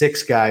 That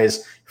 6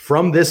 guys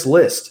from this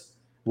list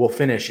will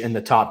finish in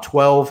the top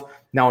 12.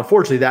 Now,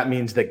 unfortunately, that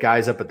means that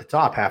guys up at the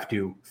top have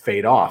to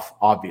fade off,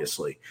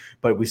 obviously,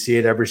 but we see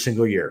it every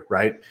single year,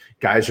 right?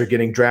 Guys are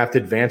getting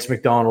drafted. Vance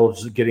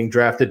McDonald's getting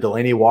drafted.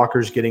 Delanie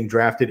Walker's getting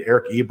drafted.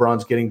 Eric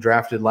Ebron's getting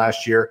drafted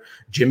last year.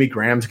 Jimmy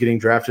Graham's getting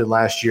drafted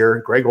last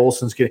year. Greg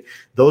Olson's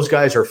those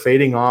guys are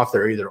fading off.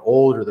 They're either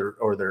old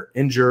or they're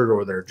injured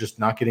or they're just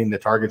not getting the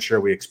target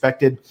share we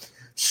expected.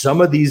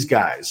 Some of these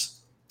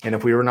guys, and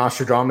if we were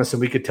Nostradamus and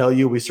we could tell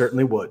you, we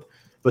certainly would,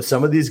 but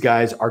some of these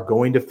guys are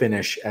going to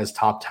finish as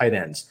top tight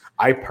ends.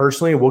 I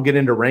personally will get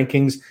into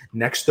rankings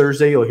next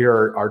Thursday. You'll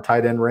hear our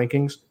tight end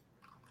rankings,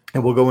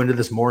 and we'll go into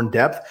this more in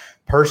depth.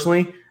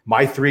 Personally,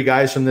 my 3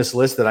 guys from this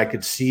list that I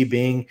could see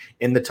being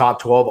in the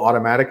top 12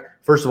 automatic.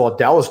 First of all,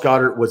 Dallas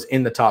Goedert was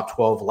in the top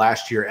 12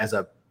 last year as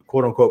a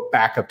quote-unquote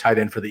backup tight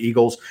end for the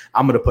Eagles.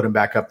 I'm going to put him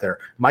back up there.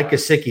 Mike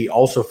Gesicki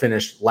also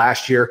finished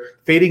last year,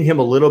 fading him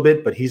a little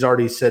bit, but he's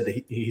already said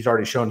that he's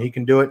already shown he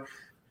can do it.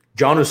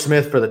 Jonnu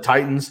Smith for the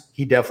Titans,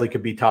 he definitely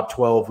could be top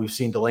 12. We've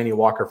seen Delanie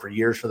Walker for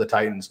years for the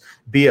Titans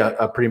be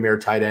a premier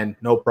tight end,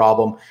 no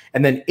problem.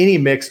 And then any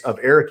mix of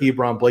Eric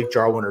Ebron, Blake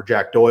Jarwin, or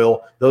Jack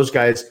Doyle, those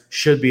guys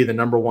should be the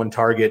number 1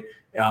 target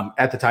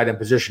at the tight end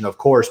position, of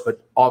course,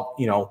 but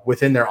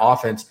within their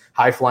offense,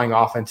 high-flying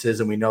offenses,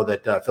 and we know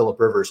that Phillip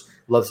Rivers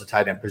loves the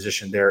tight end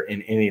position there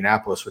in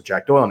Indianapolis with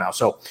Jack Doyle now.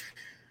 So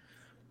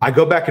I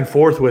go back and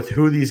forth with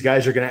who these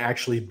guys are going to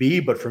actually be,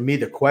 but for me,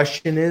 the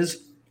question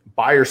is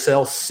buy or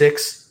sell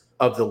 6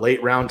 of the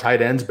late round tight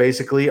ends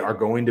basically are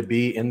going to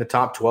be in the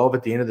top 12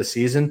 at the end of the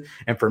season.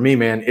 And for me,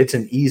 man, it's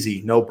an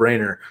easy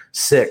no-brainer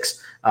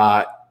 6.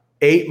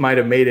 8 might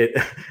have made it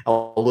a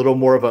little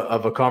more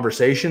of a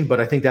conversation, but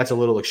I think that's a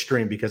little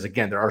extreme because,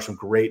 again, there are some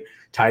great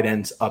tight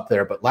ends up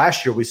there. But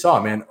last year we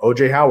saw, man,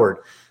 O.J. Howard,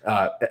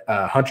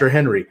 Hunter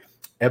Henry,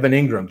 Evan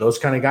Ingram, those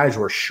kind of guys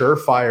were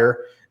surefire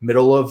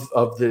middle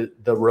of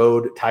the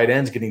road tight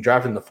ends getting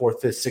drafted in the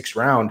 4th, 5th, 6th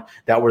round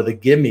that were the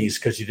gimmies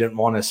because you didn't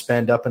want to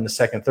spend up in the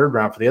 2nd, 3rd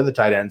round for the other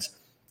tight ends.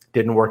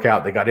 Didn't work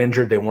out. They got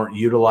injured. They weren't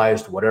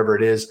utilized, whatever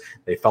it is.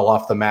 They fell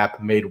off the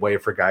map, made way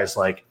for guys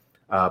like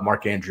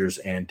Mark Andrews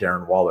and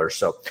Darren Waller.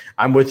 So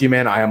I'm with you,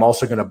 man. I am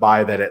also going to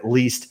buy that at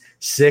least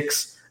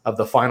 6 of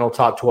the final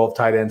top 12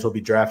 tight ends will be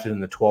drafted in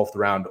the 12th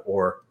round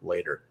or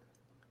later.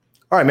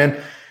 All right,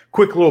 man.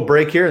 Quick little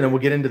break here, and then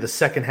we'll get into the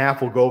second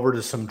half. We'll go over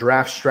to some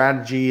draft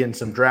strategy and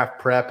some draft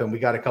prep, and we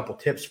got a couple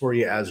tips for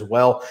you as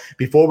well.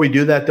 Before we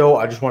do that, though,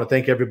 I just want to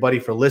thank everybody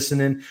for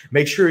listening.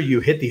 Make sure you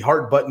hit the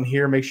heart button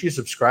here. Make sure you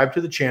subscribe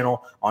to the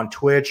channel on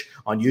Twitch,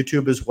 on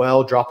YouTube as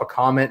well. Drop a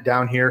comment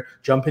down here.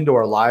 Jump into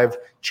our live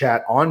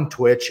chat on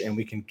Twitch, and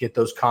we can get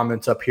those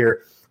comments up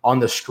here on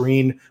the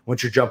screen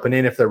once you're jumping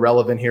in. If they're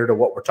relevant here to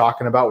what we're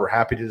talking about, we're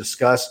happy to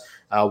discuss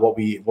what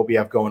we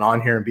have going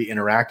on here and be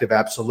interactive.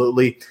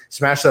 Absolutely.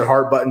 Smash that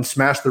heart button,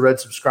 smash the red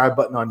subscribe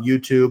button on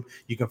YouTube.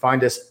 You can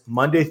find us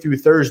Monday through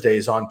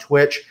Thursdays on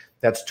Twitch.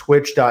 That's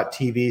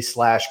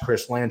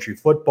twitch.tv/Chris Landry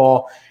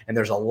Football. And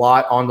there's a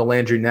lot on the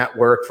Landry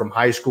Network from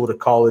high school to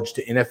college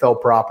to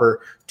NFL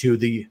proper to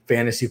the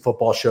fantasy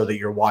football show that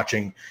you're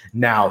watching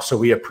now. So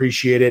we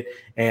appreciate it.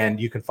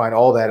 And you can find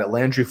all that at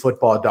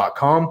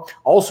LandryFootball.com.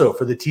 Also,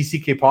 for the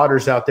TCK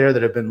Potters out there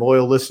that have been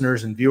loyal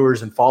listeners and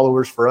viewers and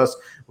followers for us,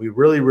 we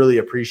really, really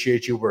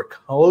appreciate you. We're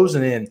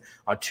closing in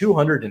on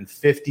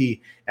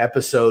 250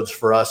 episodes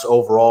for us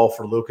overall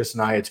for Lucas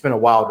and I. It's been a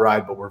wild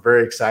ride, but we're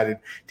very excited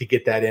to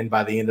get that in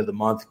by the end of the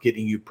month,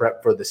 getting you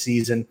prepped for the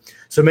season.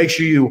 So make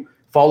sure you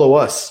follow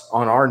us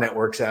on our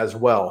networks as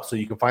well. So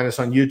you can find us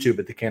on YouTube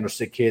at the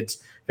Candlestick Kids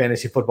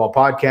Fantasy Football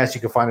Podcast.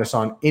 You can find us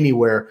on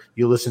anywhere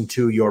you listen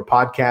to your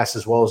podcast,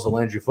 as well as the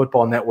Landry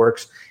Football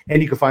Networks.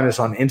 And you can find us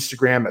on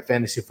Instagram at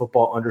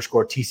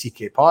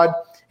fantasyfootball_TCK pod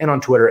and on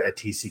Twitter at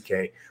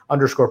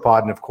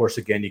TCK_pod. And of course,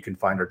 again, you can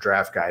find our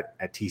draft guide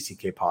at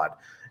TCKpod.com.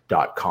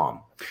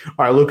 All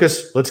right,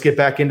 Lucas, let's get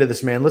back into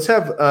this, man. Let's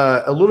have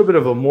a little bit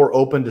of a more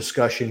open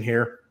discussion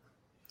here.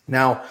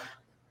 Now,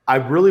 I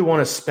really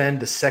want to spend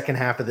the second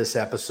half of this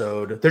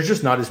episode. There's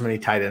just not as many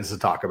tight ends to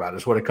talk about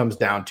is what it comes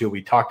down to.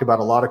 We talked about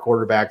a lot of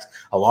quarterbacks,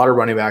 a lot of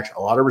running backs,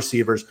 a lot of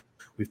receivers.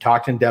 We've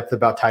talked in depth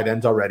about tight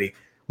ends already.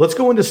 Let's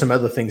go into some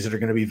other things that are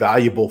going to be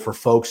valuable for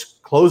folks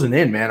closing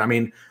in, man. I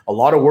mean, a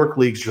lot of work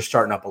leagues are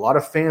starting up. A lot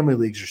of family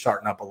leagues are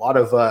starting up. A lot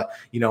of,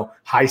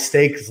 high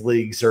stakes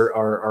leagues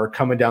are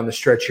coming down the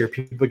stretch here.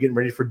 People are getting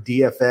ready for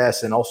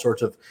DFS and all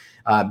sorts of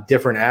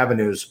different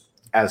avenues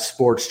as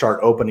sports start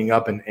opening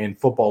up and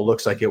football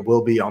looks like it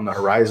will be on the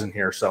horizon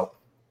here. So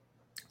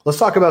let's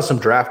talk about some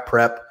draft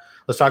prep.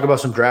 Let's talk about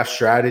some draft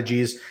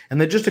strategies, and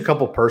then just a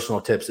couple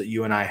personal tips that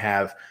you and I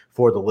have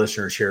for the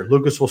listeners here.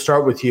 Lucas, we'll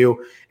start with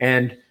you,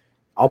 and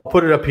I'll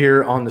put it up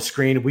here on the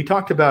screen. We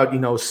talked about,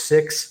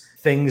 6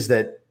 things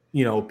that,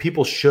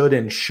 people should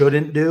and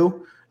shouldn't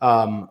do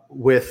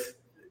with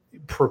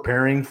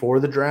preparing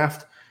for the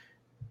draft.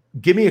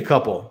 Give me a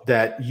couple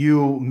that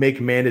you make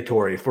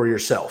mandatory for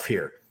yourself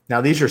here. Now,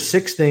 these are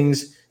 6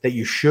 things that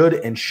you should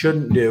and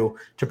shouldn't do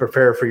to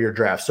prepare for your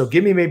draft. So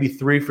give me maybe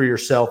 3 for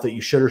yourself that you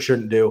should or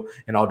shouldn't do,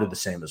 and I'll do the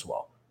same as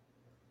well.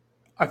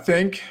 I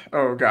think,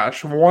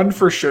 1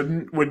 for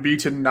shouldn't would be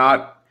to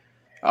not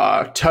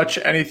touch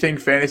anything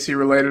fantasy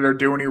related or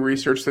do any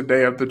research the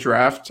day of the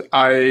draft.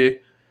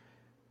 It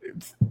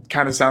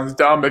kind of sounds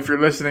dumb if you're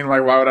listening,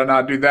 like, why would I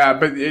not do that?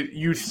 But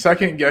you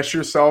second guess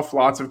yourself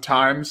lots of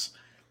times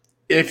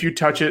if you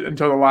touch it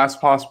until the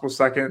last possible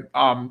second.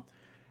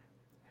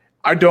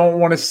 I don't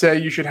want to say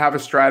you should have a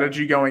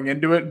strategy going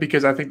into it,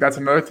 because I think that's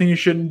another thing you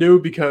shouldn't do,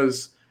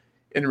 because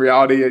in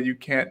reality you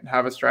can't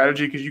have a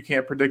strategy because you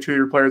can't predict who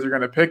your players are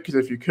going to pick, because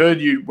if you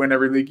could, you'd win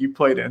every league you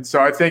played in.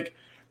 So I think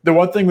the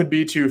one thing would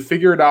be to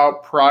figure it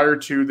out prior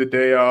to the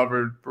day of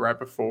or right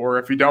before.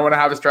 If you don't want to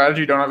have a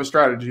strategy, you don't have a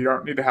strategy. You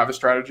don't need to have a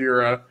strategy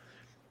or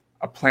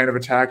a plan of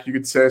attack, you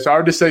could say. So I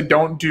would just say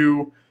don't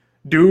do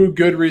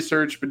good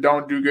research, but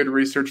don't do good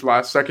research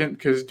last second,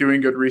 because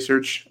doing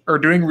research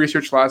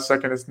last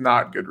second is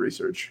not good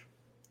research.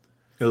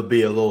 It'll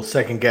be a little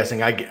second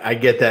guessing. I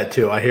get that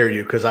too. I hear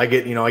you, because I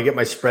get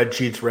my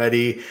spreadsheets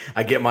ready.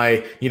 I get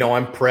my,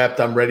 I'm prepped.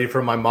 I'm ready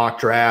for my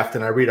mock draft,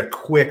 and I read a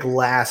quick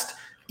last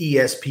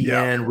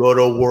ESPN,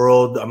 Roto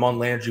World. I'm on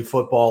Landry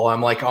Football.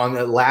 I'm like on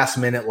the last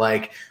minute,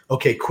 like,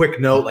 okay, quick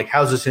note, like,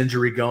 how's this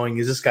injury going?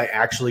 Is this guy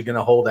actually going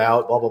to hold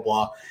out? Blah, blah,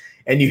 blah.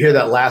 And you hear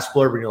that last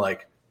blurb and you're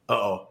like,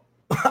 uh-oh.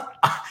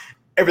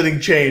 Everything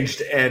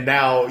changed, and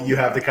now you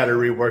have to kind of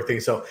rework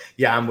things. So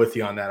yeah, I'm with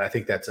you on that. I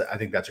think that's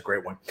a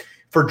great one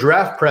for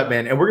draft prep,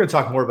 man. And we're going to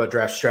talk more about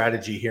draft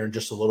strategy here in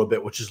just a little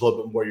bit, which is a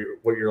little bit more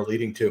what you're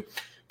leading to.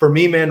 For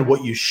me, man,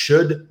 what you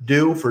should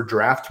do for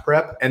draft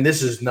prep, and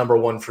this is number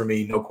 1 for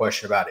me, no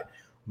question about it: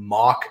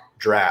 mock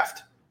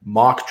draft.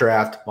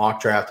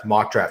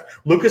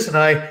 Lucas and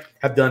I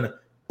have done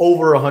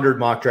over 100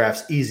 mock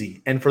drafts,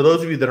 easy. And for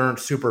those of you that aren't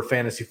super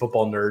fantasy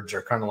football nerds,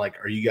 are kind of like,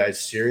 are you guys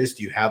serious?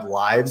 Do you have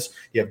lives? Do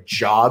you have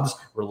jobs,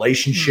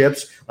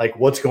 relationships? Like,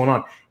 what's going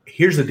on?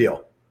 Here's the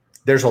deal.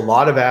 There's a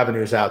lot of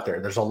avenues out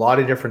there. There's a lot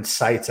of different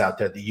sites out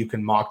there that you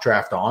can mock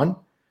draft on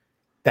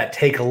that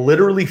take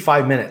literally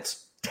 5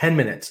 minutes, 10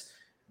 minutes,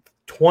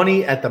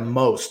 20 at the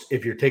most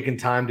if you're taking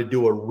time to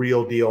do a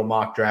real deal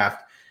mock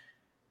draft.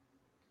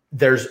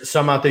 There's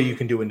some out there you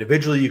can do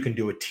individually. You can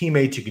do with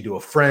teammates. You can do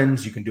with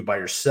friends. You can do by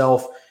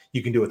yourself.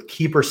 You can do with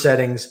keeper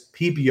settings,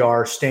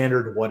 PPR,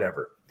 standard,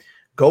 whatever.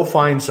 Go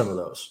find some of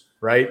those,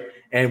 right?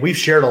 And we've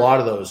shared a lot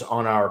of those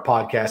on our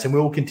podcast, and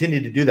we will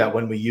continue to do that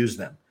when we use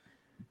them.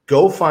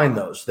 Go find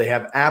those. They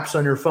have apps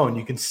on your phone.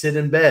 You can sit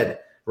in bed,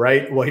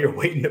 right, while you're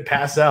waiting to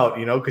pass out,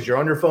 because you're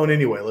on your phone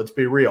anyway. Let's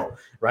be real,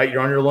 right?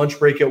 You're on your lunch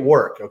break at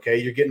work, okay?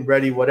 You're getting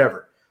ready,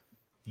 whatever.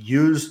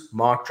 Use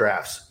mock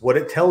drafts. What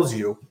it tells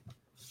you,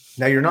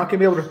 now, you're not going to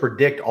be able to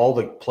predict all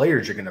the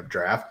players you're going to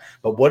draft,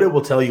 but what it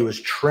will tell you is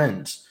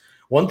trends.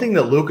 One thing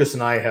that Lucas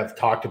and I have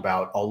talked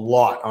about a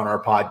lot on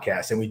our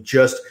podcast, and we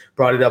just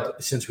brought it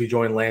up since we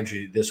joined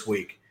Landry this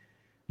week.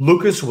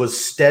 Lucas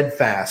was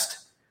steadfast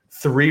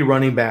 3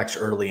 running backs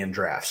early in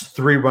drafts,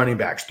 3 running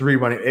backs,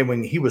 and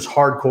when he was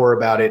hardcore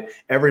about it,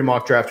 every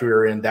mock draft we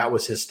were in, that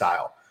was his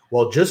style.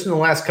 Well, just in the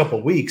last couple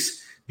of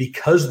weeks,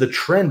 because the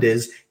trend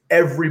is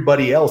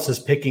everybody else is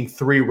picking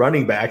 3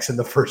 running backs in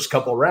the first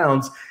couple of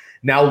rounds,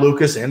 now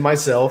Lucas and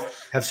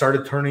myself have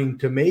started turning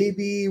to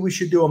maybe we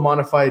should do a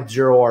modified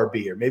 0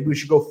 RB, or maybe we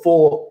should go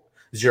full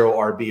 0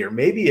 RB, or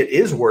maybe it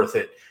is worth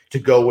it to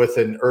go with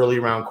an early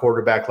round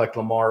quarterback like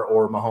Lamar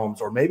or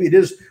Mahomes, or maybe it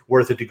is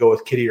worth it to go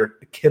with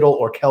Kittle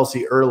or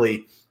Kelsey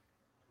early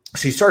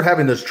So you start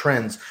having those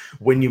trends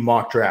when you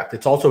mock draft.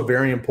 It's also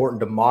very important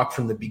to mock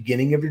from the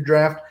beginning of your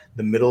draft,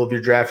 the middle of your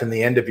draft, and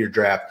the end of your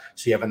draft,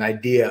 so you have an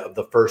idea of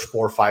the first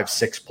 4, 5,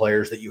 6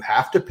 players that you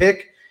have to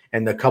pick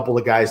and the couple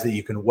of guys that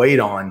you can wait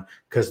on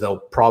because they'll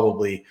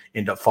probably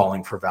end up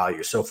falling for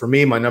value. So for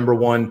me, my number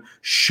one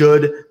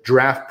should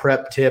draft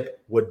prep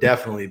tip would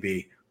definitely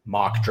be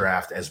mock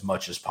draft as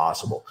much as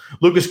possible.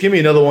 Lucas, give me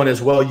another one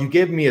as well. You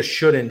gave me a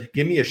shouldn't.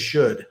 Give me a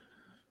should.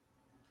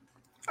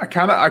 I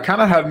kind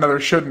of had another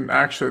shouldn't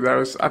actually.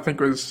 I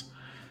think was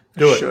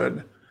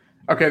should.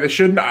 Okay, the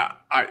shouldn't.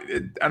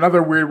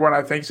 Another weird one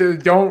I think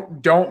is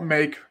don't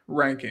make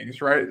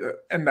rankings, right?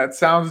 And that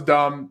sounds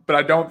dumb, but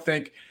I don't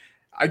think.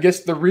 I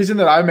guess the reason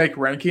that I make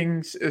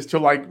rankings is to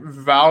like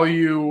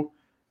value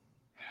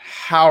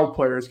how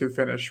players could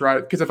finish, right?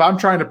 Because if I'm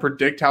trying to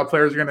predict how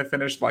players are going to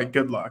finish, like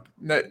good luck.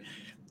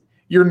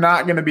 You're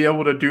not going to be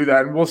able to do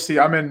that, and we'll see.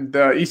 I'm in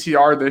the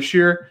ECR this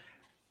year.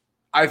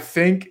 I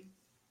think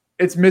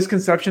it's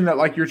misconception that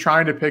like you're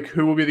trying to pick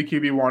who will be the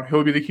QB1, who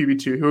will be the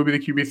QB2, who will be the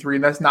QB3,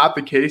 and that's not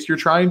the case. You're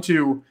trying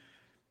to,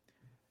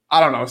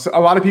 I don't know. So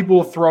a lot of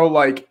people throw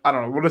like, I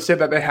don't know, we'll just say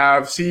that they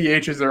have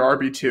CEH as their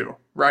RB2,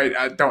 right?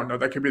 I don't know.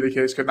 That could be the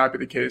case, could not be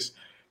the case.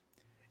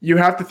 You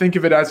have to think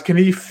of it as, can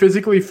he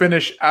physically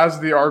finish as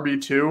the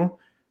RB2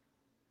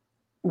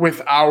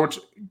 without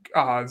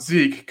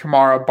Zeke,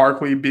 Kamara,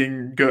 Barkley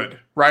being good,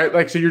 right?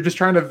 Like, so you're just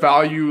trying to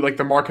value like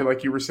the market,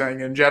 like you were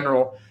saying in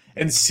general,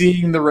 and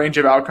seeing the range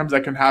of outcomes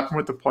that can happen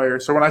with the player.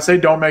 So when I say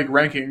don't make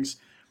rankings,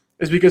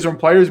 is because when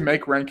players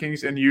make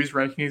rankings and use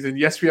rankings, and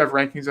yes, we have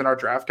rankings in our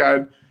draft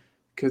guide,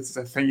 because it's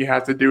a thing you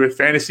have to do with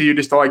fantasy, you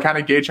just to like kind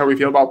of gauge how we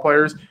feel about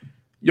players.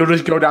 You'll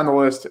just go down the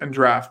list and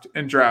draft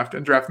and draft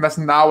and draft. And that's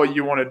not what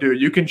you want to do.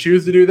 You can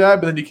choose to do that,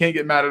 but then you can't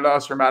get mad at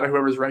us or mad at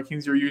whoever's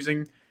rankings you're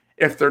using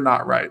if they're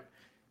not right.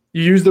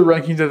 You use the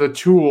rankings as a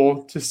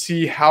tool to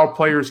see how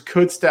players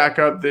could stack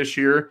up this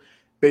year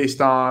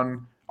based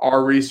on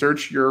our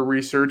research, your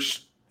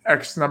research,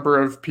 X number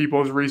of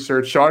people's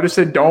research. So I just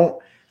said don't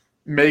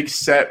make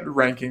set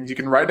rankings. You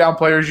can write down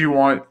players you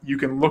want. You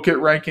can look at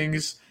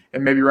rankings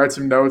and maybe write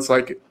some notes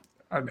like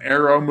an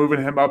arrow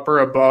moving him up or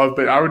above.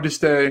 But I would just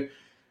say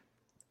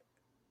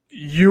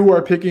you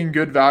are picking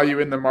good value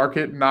in the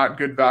market, not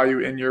good value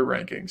in your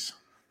rankings.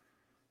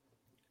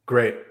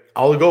 Great.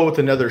 I'll go with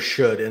another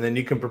should, and then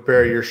you can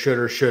prepare your should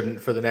or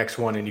shouldn't for the next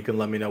one, and you can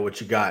let me know what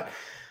you got.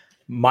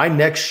 My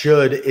next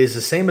should is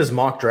the same as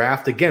mock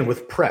draft. Again,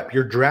 with prep,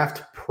 your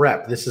draft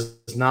prep. This is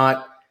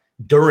not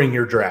during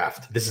your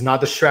draft. This is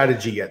not the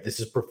strategy yet. This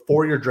is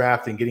before your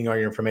draft and getting all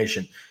your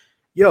information.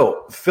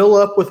 Yo, fill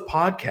up with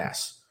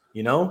podcasts.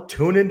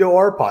 Tune into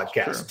our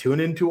podcast. Sure.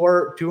 Tune into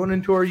our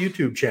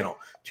YouTube channel.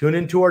 Tune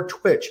into our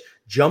Twitch.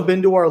 Jump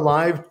into our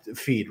live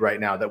feed right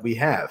now that we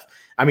have.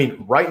 I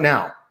mean, right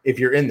now, if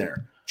you're in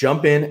there,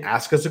 jump in,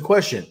 ask us a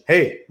question.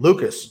 Hey,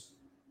 Lucas,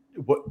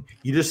 what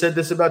you just said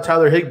this about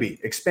Tyler Higbee.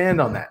 Expand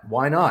on that.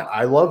 Why not?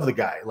 I love the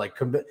guy. Like,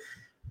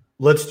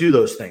 let's do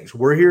those things.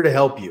 We're here to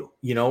help you.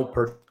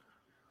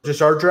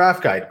 Purchase our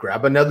draft guide.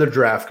 Grab another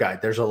draft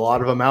guide. There's a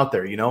lot of them out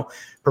there.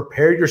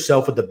 Prepare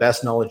yourself with the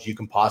best knowledge you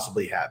can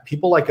possibly have.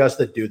 People like us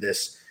that do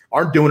this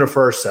aren't doing it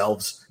for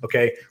ourselves.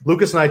 Okay.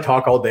 Lucas and I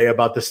talk all day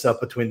about this stuff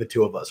between the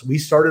two of us. We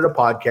started a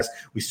podcast.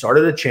 We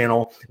started a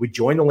channel. We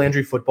joined the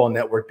Landry Football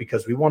Network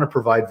because we want to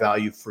provide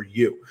value for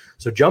you.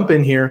 So jump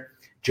in here.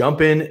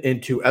 Jump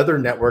into other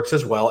networks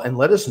as well and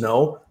let us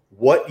know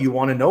what you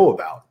want to know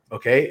about,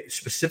 okay?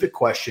 Specific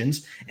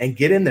questions, and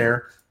get in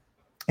there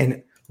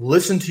and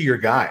listen to your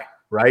guy,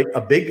 right?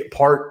 A big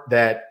part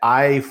that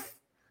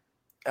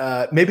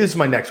maybe this is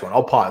my next one.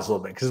 I'll pause a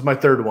little bit because it's my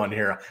third one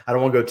here. I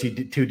don't want to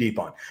go too deep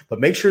on, but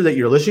make sure that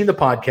you're listening to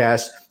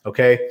podcasts,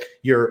 okay?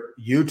 You're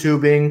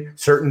YouTubing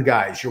certain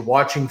guys. You're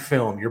watching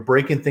film. You're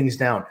breaking things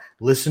down.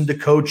 Listen to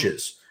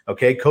coaches.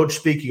 Okay, coach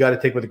speak, you got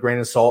to take with a grain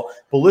of salt,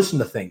 but listen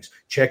to things.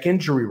 Check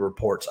injury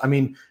reports. I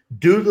mean,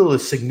 do the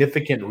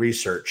significant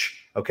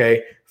research,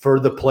 okay, for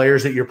the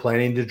players that you're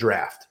planning to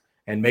draft,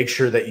 and make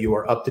sure that you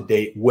are up to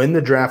date. When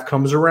the draft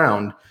comes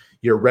around,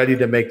 you're ready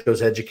to make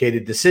those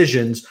educated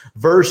decisions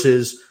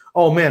versus,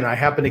 oh, man, I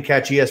happened to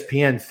catch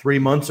ESPN 3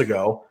 months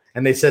ago,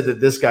 and they said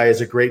that this guy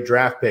is a great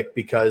draft pick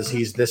because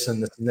he's this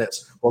and this and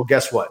this. Well,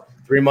 guess what?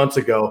 3 months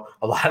ago,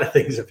 a lot of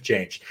things have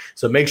changed.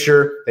 So make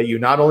sure that you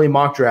not only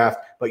mock draft,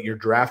 but you're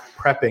draft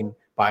prepping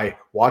by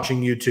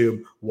watching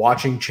YouTube,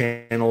 watching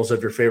channels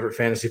of your favorite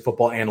fantasy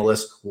football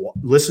analysts,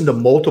 listen to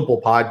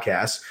multiple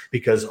podcasts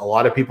because a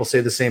lot of people say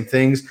the same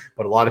things,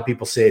 but a lot of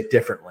people say it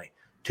differently.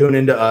 Tune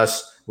into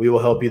us. We will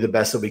help you the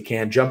best that we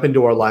can. Jump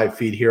into our live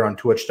feed here on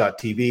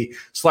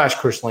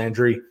twitch.tv/Chris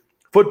Landry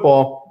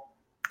Football.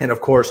 And,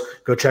 of course,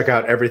 go check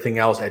out everything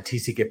else at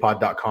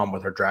tckpod.com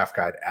with our draft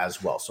guide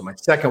as well. So my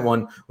second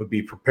one would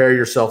be prepare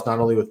yourself not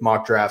only with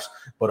mock drafts,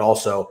 but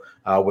also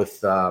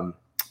with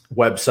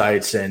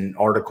websites and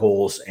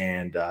articles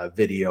and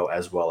video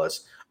as well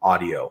as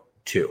audio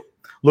too.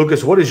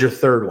 Lucas, what is your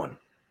third one?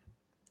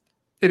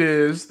 It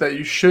is that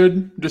you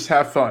should just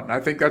have fun. I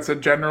think that's a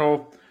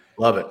general –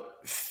 love it.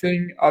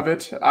 thing of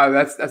it.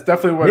 That's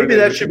definitely what maybe it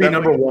is. That should be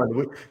number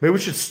one. Maybe we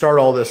should start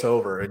all this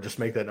over and just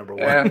make that number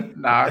one.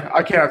 Nah,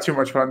 I can't have too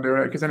much fun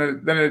doing it because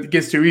then it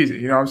gets too easy.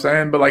 You know what I'm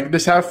saying? But like,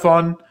 just have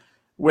fun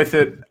with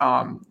it.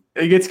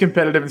 It gets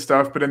competitive and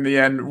stuff, but in the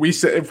end,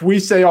 if we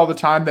say all the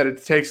time that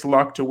it takes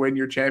luck to win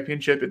your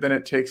championship, then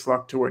it takes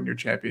luck to win your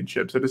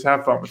championship. So just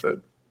have fun with it.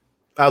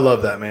 I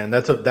love that, man.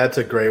 That's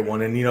a great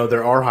one. And,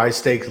 there are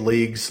high-stakes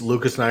leagues.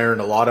 Lucas and I are in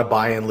a lot of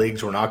buy-in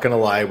leagues. We're not going to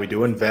lie. We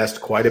do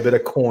invest quite a bit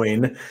of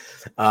coin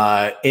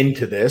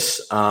into this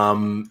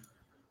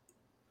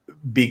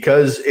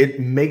because it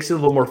makes it a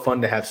little more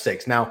fun to have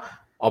stakes. Now,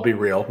 I'll be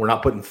real. We're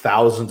not putting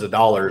thousands of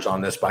dollars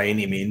on this by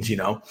any means,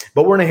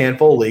 but we're in a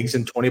handful of leagues,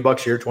 and $20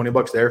 here,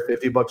 $20 there,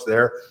 $50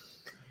 there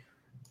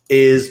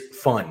is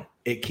fun.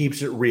 It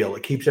keeps it real.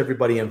 It keeps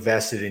everybody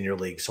invested in your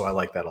league. So I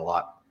like that a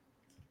lot.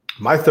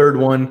 My third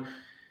one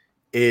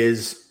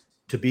is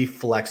to be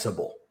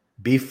flexible.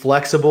 Be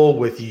flexible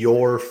with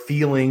your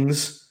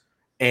feelings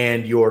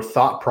and your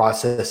thought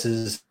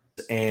processes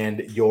and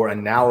your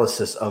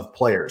analysis of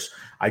players.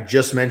 I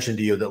just mentioned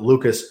to you that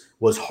Lucas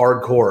was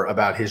hardcore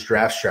about his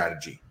draft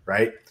strategy,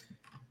 right?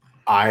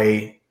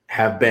 I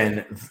have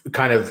been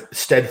kind of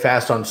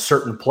steadfast on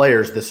certain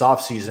players this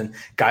offseason,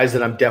 guys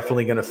that I'm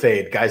definitely going to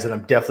fade, guys that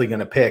I'm definitely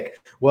going to pick.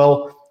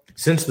 Well,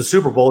 since the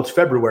Super Bowl, it's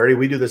February.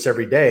 We do this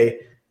every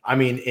day. I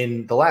mean,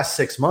 in the last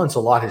 6 months, a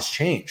lot has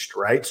changed,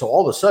 right? So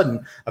all of a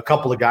sudden, a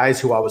couple of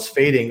guys who I was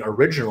fading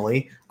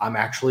originally, I'm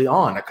actually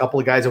on. A couple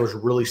of guys I was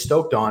really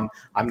stoked on,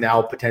 I'm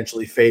now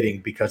potentially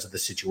fading because of the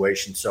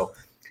situation. So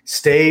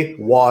stay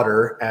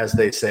water, as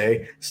they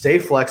say. Stay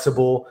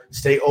flexible,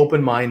 stay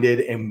open-minded,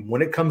 and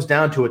when it comes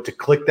down to it, to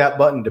click that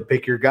button to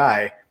pick your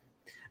guy,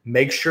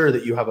 make sure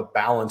that you have a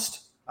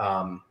balanced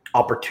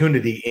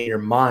opportunity in your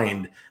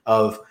mind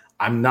of,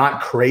 I'm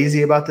not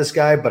crazy about this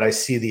guy, but I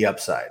see the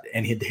upside,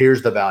 and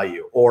here's the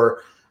value.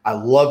 Or I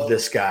love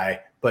this guy,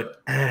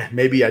 but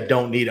maybe I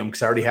don't need him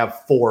because I already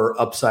have 4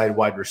 upside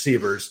wide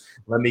receivers.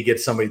 Let me get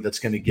somebody that's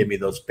going to give me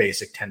those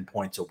basic 10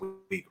 points a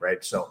week,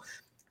 right? So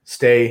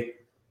stay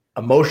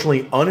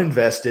emotionally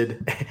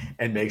uninvested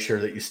and make sure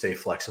that you stay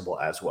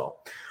flexible as well.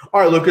 All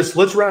right, Lucas,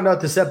 let's round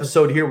out this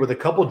episode here with a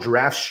couple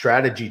draft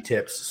strategy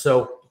tips.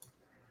 So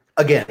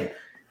again,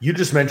 you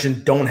just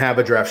mentioned don't have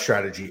a draft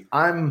strategy.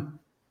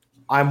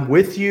 I'm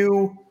with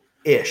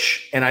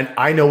you-ish, and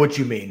I know what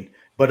you mean,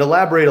 but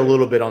elaborate a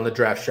little bit on the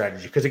draft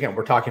strategy because, again,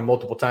 we're talking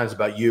multiple times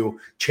about you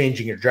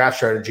changing your draft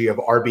strategy of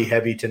RB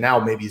heavy to now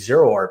maybe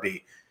 0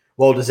 RB.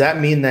 Well, does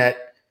that mean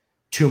that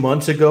 2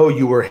 months ago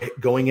you were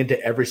going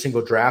into every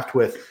single draft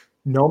with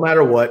no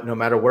matter what, no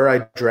matter where I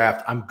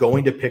draft, I'm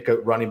going to pick a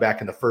running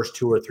back in the first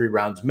 2 or 3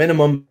 rounds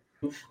minimum.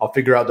 I'll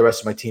figure out the rest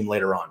of my team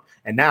later on.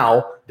 And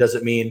now, does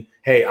it mean,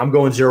 hey, I'm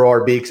going 0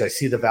 RB because I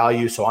see the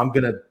value, so I'm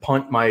going to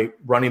punt my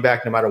running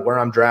back no matter where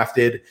I'm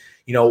drafted?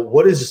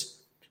 What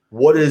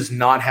does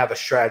not have a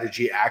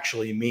strategy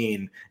actually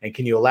mean? And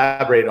can you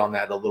elaborate on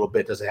that a little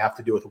bit? Does it have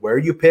to do with where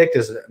you pick?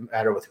 Does it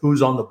matter with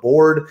who's on the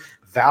board,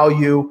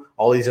 value,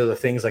 all these other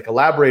things? Like,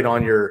 elaborate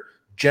on your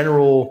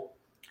general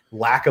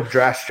lack of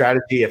draft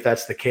strategy if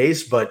that's the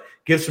case, but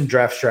give some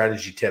draft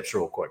strategy tips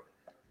real quick.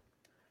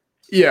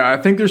 Yeah, I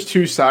think there's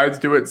 2 sides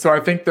to it. So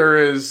I think there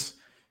is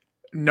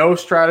no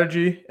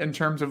strategy in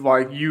terms of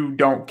like you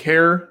don't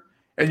care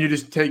and you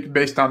just take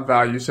based on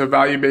value. So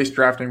value-based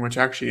drafting, which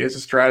actually is a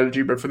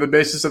strategy, but for the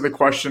basis of the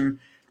question,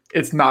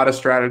 it's not a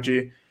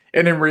strategy.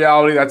 And in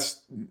reality,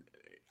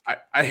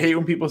 I hate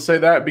when people say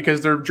that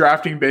because they're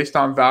drafting based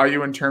on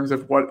value in terms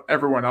of what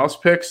everyone else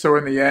picks. So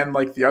in the end,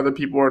 like the other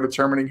people are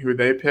determining who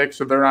they pick.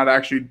 So they're not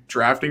actually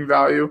drafting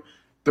value.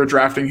 They're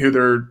drafting who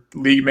their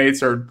league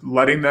mates are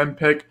letting them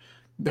pick.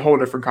 A whole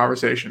different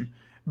conversation.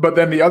 But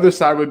then the other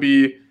side would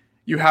be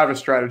you have a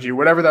strategy,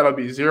 whatever that'll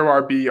be, 0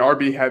 RB,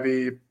 RB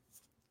heavy,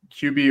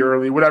 QB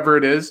early, whatever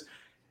it is.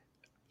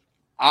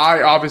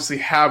 I obviously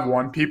have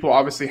one. People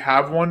obviously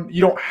have one.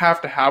 You don't have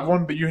to have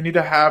one, but you need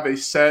to have a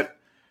set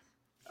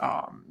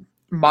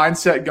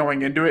mindset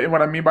going into it. And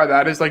what I mean by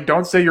that is, like,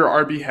 don't say you're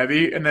RB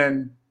heavy and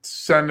then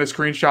send a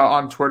screenshot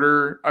on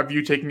Twitter of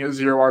you taking a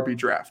 0 RB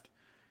draft,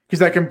 because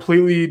that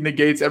completely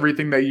negates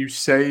everything that you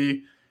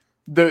say.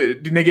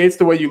 Negates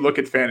the way you look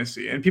at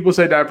fantasy. And people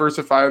say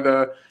diversify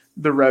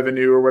the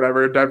revenue or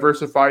whatever,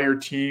 diversify your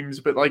teams.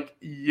 But like,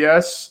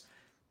 yes,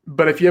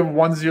 but if you have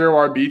 1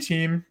 0 RB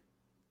team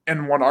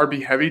and 1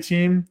 RB heavy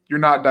team, you're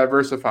not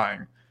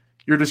diversifying.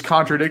 You're just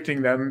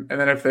contradicting them. And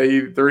then if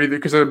they're either,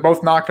 because they're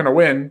both not going to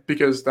win,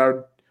 because that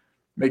would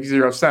make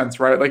 0 sense,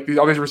 right? Like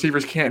all these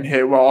receivers can't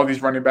hit while all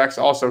these running backs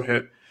also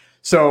hit.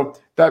 So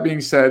that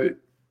being said,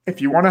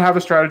 if you want to have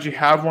a strategy,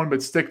 have one,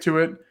 but stick to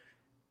it.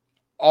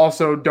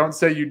 Also, don't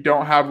say you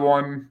don't have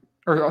one,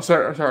 or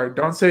sorry,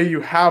 don't say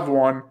you have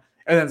one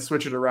and then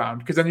switch it around,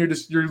 because then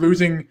you're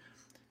losing.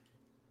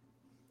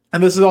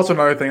 And this is also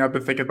another thing I've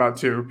been thinking about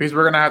too, because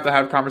we're going to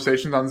have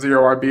conversations on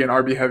 0 RB and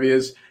RB heavy,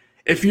 is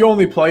if you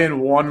only play in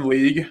one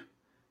league,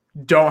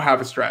 don't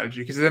have a strategy,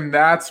 because then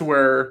that's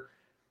where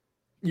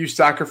you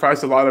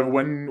sacrifice a lot of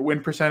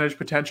win percentage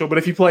potential. But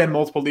if you play in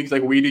multiple leagues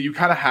like we do, you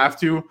kind of have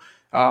to.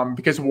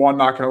 because one,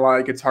 not going to lie,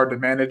 it gets hard to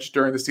manage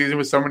during the season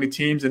with so many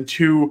teams, and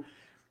two,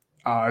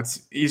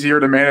 it's easier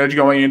to manage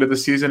going into the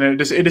season, and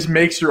it just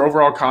makes your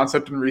overall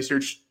concept and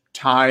research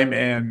time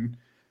and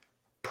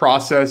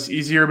process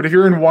easier. But if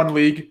you're in one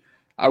league,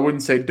 I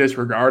wouldn't say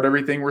disregard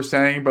everything we're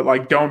saying, but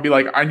like don't be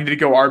like, I need to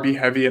go RB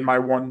heavy in my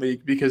one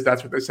league because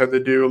that's what they said to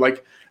do.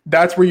 Like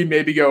that's where you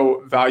maybe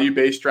go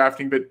value-based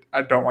drafting, but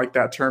I don't like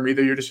that term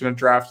either. You're just going to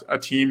draft a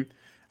team.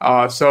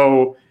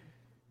 So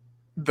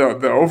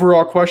the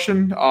overall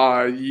question,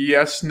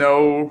 yes,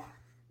 no,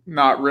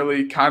 not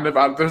really. Kind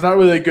of. There's not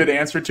really a good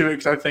answer to it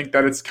because I think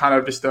that it's kind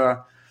of just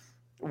a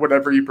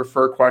whatever you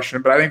prefer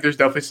question. But I think there's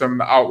definitely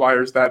some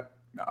outliers that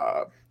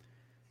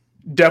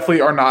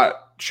definitely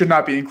should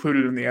not be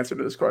included in the answer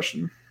to this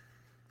question.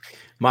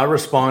 My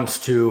response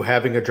to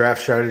having a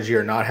draft strategy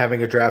or not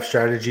having a draft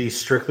strategy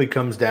strictly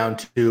comes down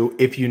to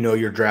if you know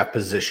your draft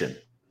position.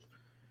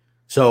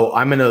 So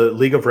I'm in a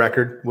league of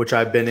record, which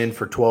I've been in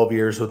for 12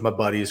 years with my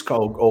buddies,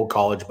 old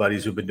college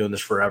buddies who've been doing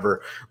this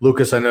forever.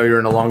 Lucas, I know you're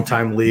in a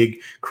long-time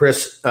league.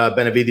 Chris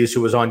Benavides,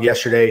 who was on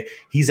yesterday,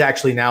 he's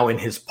actually now in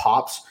his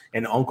Pops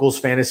and Uncle's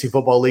Fantasy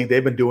Football League.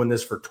 They've been doing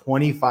this for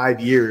 25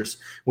 years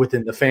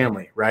within the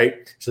family,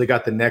 right? So they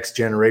got the next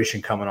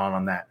generation coming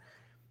on that.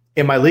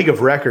 In my league of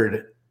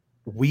record,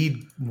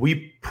 we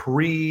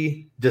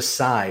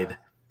pre-decide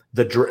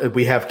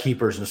we have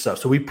keepers and stuff.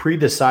 So we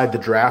pre-decide the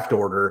draft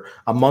order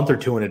a month or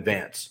two in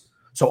advance.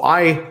 So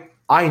I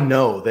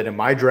know that in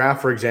my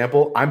draft, for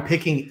example, I'm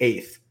picking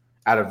 8th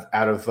out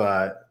of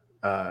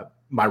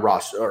my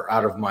roster or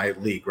out of my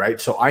league,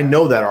 right? So I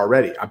know that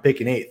already. I'm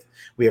picking 8th.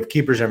 We have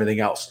keepers and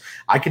everything else.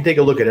 I can take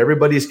a look at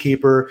everybody's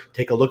keeper,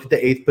 take a look at the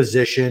 8th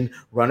position,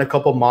 run a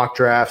couple mock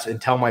drafts, and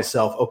tell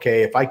myself,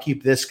 okay, if I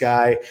keep this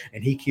guy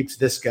and he keeps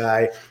this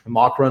guy, and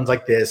mock runs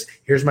like this,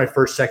 here's my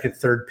first, second,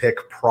 third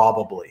pick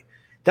probably.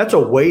 That's a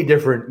way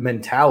different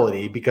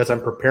mentality because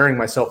I'm preparing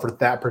myself for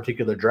that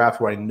particular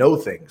draft where I know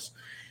things.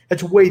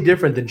 It's way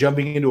different than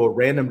jumping into a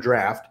random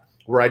draft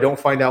where I don't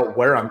find out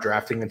where I'm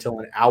drafting until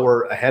an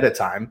hour ahead of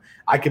time.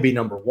 I could be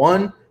number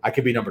 1, I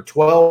could be number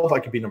 12, I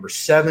could be number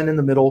 7 in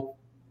the middle.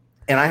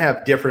 And I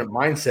have different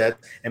mindsets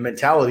and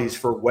mentalities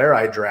for where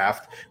I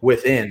draft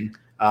within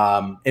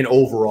an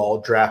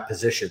overall draft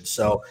position.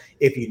 So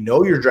if you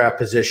know your draft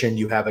position,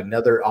 you have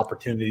another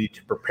opportunity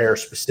to prepare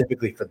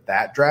specifically for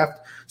that draft.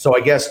 So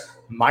I guess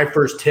my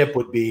first tip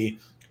would be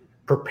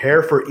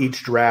prepare for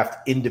each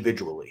draft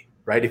individually,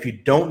 right? If you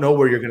don't know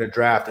where you're going to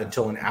draft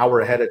until an hour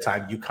ahead of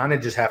time, you kind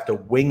of just have to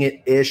wing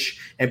it-ish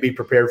and be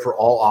prepared for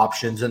all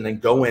options and then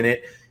go in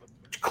it.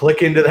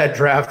 Click into that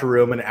draft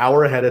room an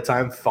hour ahead of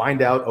time,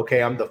 find out,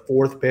 okay, I'm the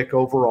 4th pick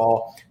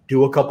overall,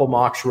 do a couple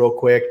mocks real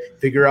quick,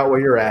 figure out where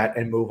you're at,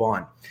 and move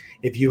on.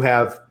 If you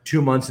have 2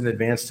 months in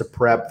advance to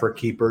prep for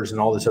keepers and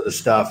all this other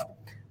stuff,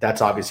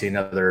 that's obviously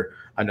another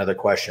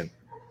question.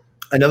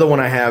 Another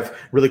one I have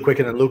really quick,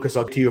 and then Lucas,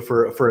 I'll get to you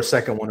for a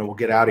second one, and we'll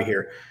get out of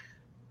here.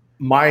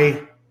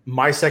 My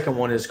second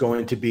one is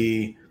going to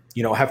be,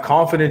 have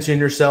confidence in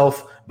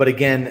yourself, but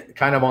again,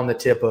 kind of on the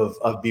tip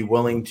of be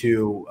willing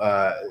to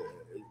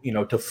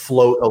to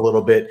float a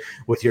little bit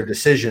with your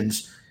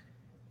decisions.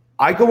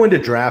 I go into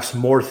drafts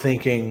more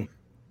thinking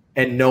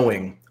and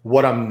knowing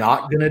what I'm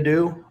not going to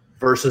do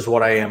versus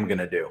what I am going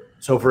to do.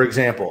 So for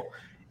example,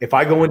 if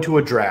I go into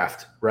a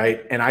draft,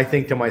 right, and I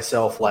think to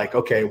myself like,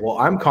 okay, well,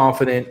 I'm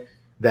confident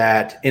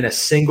that in a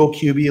single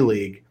QB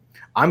league,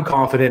 I'm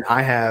confident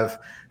I have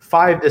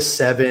 5 to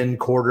 7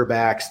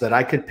 quarterbacks that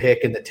I could pick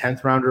in the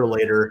 10th round or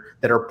later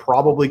that are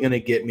probably going to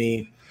get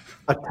me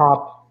a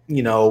top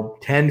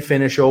 10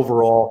 finish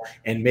overall,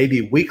 and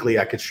maybe weekly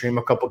I could stream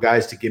a couple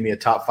guys to give me a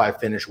top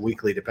 5 finish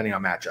weekly depending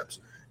on matchups.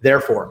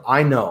 Therefore,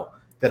 I know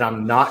that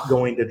I'm not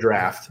going to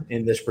draft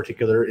in this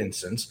particular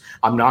instance.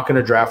 I'm not going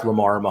to draft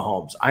Lamar or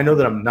Mahomes. I know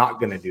that I'm not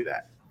going to do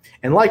that.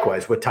 And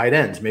likewise with tight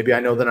ends, maybe I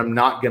know that I'm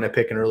not going to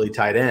pick an early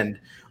tight end,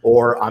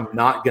 or I'm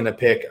not going to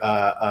pick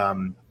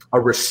a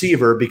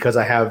receiver because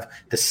I have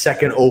the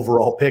 2nd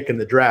overall pick in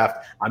the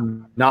draft.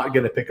 I'm not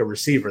going to pick a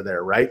receiver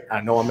there, right?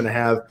 I know I'm going to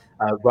have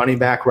a running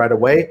back right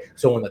away.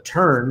 So on the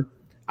turn,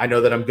 I know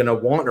that I'm going to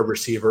want a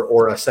receiver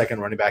or a 2nd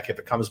running back if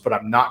it comes, but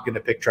I'm not going to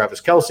pick Travis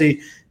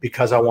Kelce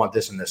because I want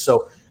this and this.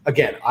 So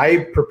again,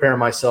 I prepare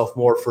myself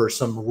more for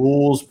some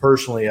rules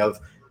personally of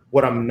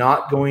what I'm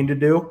not going to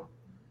do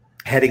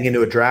heading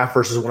into a draft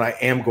versus what I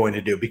am going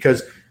to do.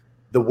 Because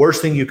the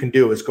worst thing you can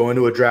do is go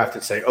into a draft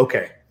and say,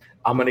 okay,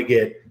 I'm going to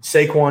get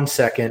Saquon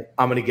 2nd.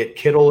 I'm going to get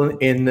Kittle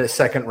in the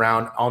 2nd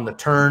round on the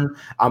turn.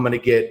 I'm going to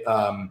get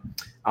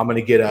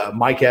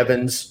Mike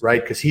Evans,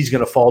 right, because he's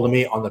going to fall to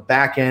me on the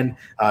back end.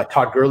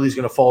 Todd Gurley's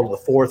going to fall to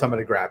the 4th. I'm going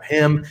to grab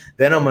him.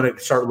 Then I'm going to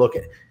start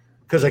looking,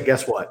 because I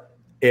guess what?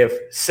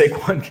 If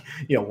Saquon,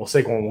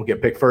 Saquon won't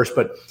get picked first,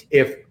 but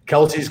if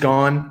Kelsey's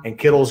gone and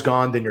Kittle's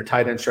gone, then your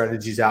tight end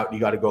strategy's out. You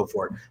got to go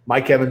for it.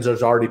 Mike Evans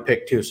is already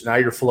picked too, so now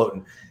you're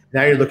floating.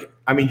 Now you're looking.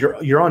 I mean,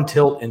 you're on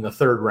tilt in the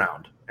 3rd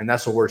round. And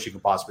that's the worst you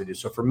can possibly do.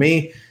 So for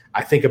me,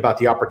 I think about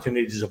the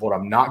opportunities of what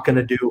I'm not going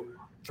to do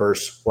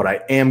versus what I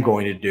am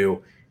going to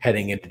do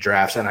heading into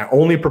drafts. And I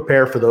only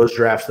prepare for those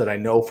drafts that I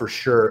know for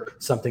sure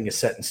something is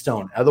set in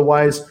stone.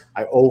 Otherwise,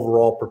 I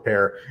overall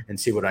prepare and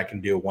see what I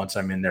can do once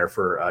I'm in there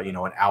for, an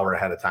hour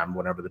ahead of time,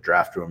 whenever the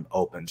draft room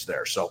opens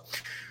there. So,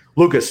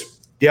 Lucas, do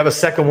you have a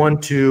second one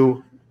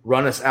to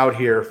run us out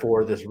here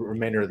for this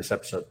remainder of this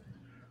episode?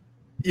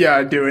 Yeah,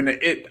 I do.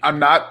 And I'm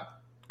not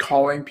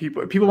calling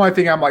people. People might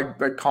think I'm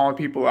like calling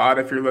people out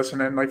if you're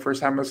listening, like first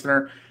time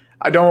listener.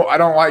 I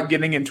don't like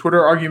getting in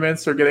Twitter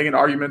arguments or getting in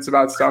arguments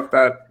about stuff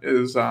that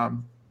is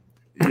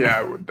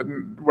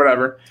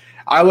whatever.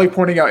 I like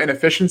pointing out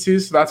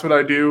inefficiencies. So that's what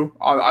I do.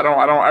 I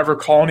don't ever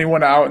call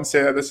anyone out and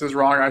say that this is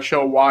wrong. I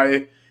show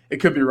why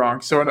it could be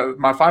wrong. So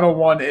my final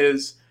one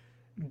is,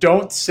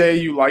 don't say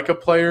you like a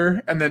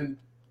player and then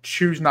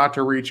choose not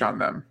to reach on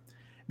them.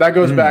 That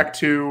goes back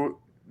to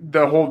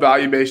the whole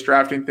value-based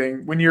drafting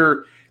thing.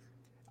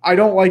 I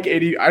don't like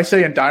ADP. I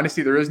say in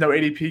Dynasty there is no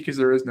ADP because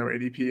there is no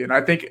ADP. And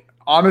I think,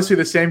 honestly,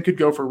 the same could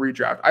go for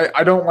redraft.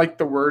 I don't like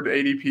the word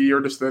ADP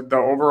or just the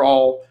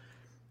overall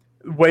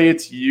way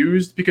it's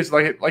used because,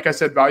 like I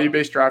said,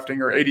 value-based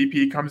drafting or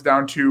ADP comes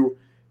down to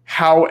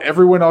how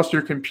everyone else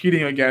you're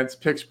competing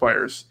against picks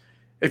players.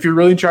 If you're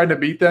really trying to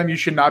beat them, you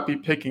should not be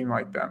picking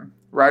like them,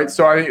 right?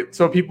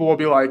 So people will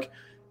be like,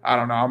 I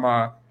don't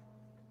know,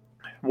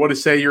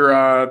 you're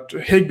a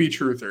Higbee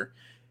truther.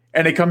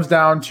 And it comes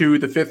down to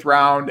the 5th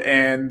round,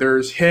 and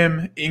there's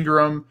him,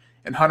 Ingram,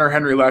 and Hunter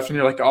Henry left, and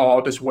you're like, oh,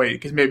 I'll just wait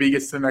because maybe he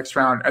gets to the next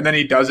round. And then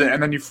he doesn't,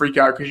 and then you freak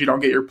out because you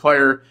don't get your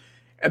player.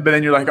 But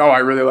then you're like, oh, I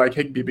really like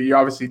Higbee, but you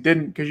obviously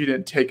didn't because you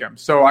didn't take him.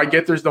 So I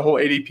get there's the whole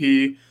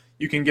ADP.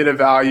 You can get a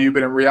value,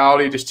 but in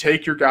reality, just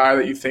take your guy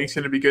that you think is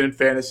going to be good in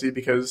fantasy,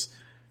 because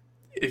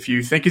if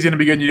you think he's going to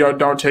be good and you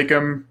don't take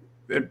him,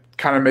 it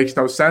kind of makes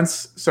no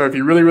sense. So if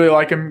you really, really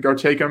like him, go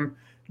take him.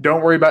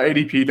 Don't worry about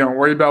ADP. Don't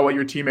worry about what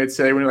your teammates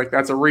say when you're like,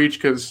 that's a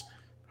reach, because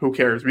who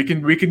cares? We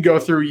can go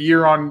through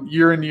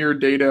year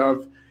data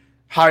of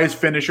highest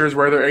finishers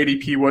where their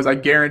ADP was. I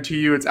guarantee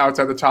you it's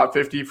outside the top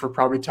 50 for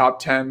probably top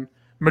 10,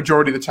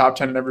 majority of the top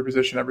 10 in every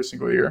position every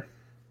single year.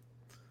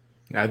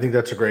 I think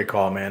that's a great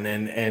call, man.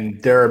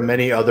 And there are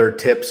many other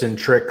tips and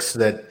tricks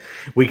that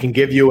we can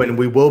give you, and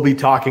we will be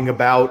talking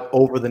about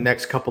over the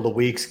next couple of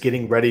weeks,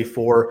 getting ready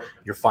for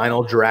your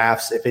final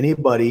drafts. If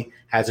anybody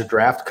has a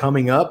draft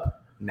coming up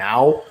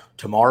now,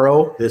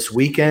 tomorrow, this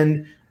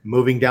weekend,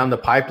 moving down the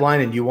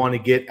pipeline, and you want to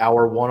get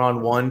our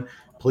one-on-one,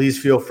 please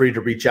feel free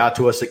to reach out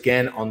to us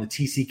again on the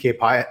TCK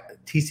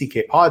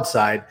Pod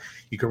side.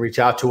 You can reach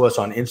out to us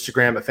on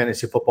Instagram at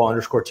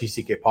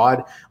fantasyfootball_TCK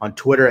Pod, on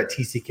Twitter at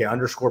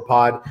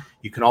TCK_pod.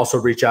 You can also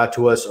reach out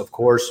to us, of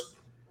course,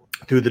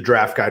 through the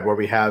Draft Guide, where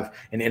we have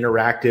an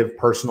interactive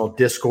personal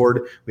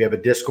Discord. We have a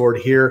Discord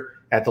here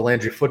at the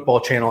Landry Football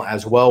Channel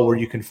as well, where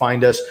you can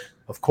find us.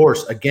 Of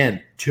course,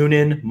 again, tune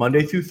in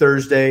Monday through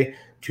Thursday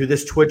to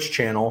this Twitch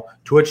channel,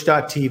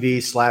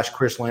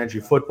 twitch.tv/Chris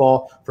Landry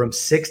Football from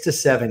 6 to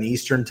 7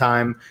 Eastern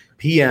Time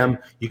PM.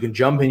 You can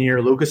jump in here.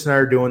 Lucas and I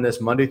are doing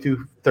this Monday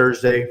through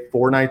Thursday,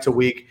 4 nights a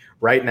week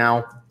right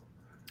now.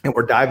 And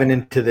we're diving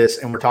into this,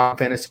 and we're talking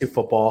fantasy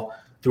football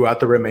throughout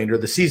the remainder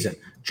of the season.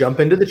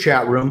 Jump into the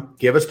chat room,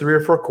 give us 3 or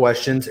 4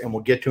 questions, and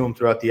we'll get to them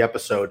throughout the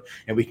episode,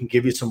 and we can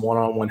give you some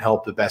one-on-one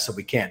help the best that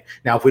we can.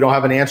 Now, if we don't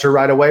have an answer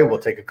right away, we'll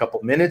take a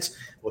couple minutes.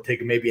 We'll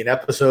take maybe an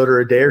episode or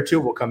a day or two.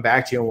 We'll come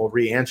back to you, and we'll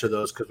re-answer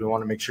those because we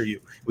want to make sure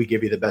we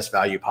give you the best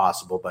value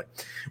possible. But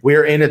we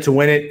are in it to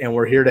win it, and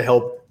we're here to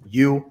help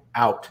you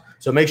out.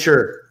 So make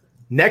sure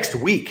next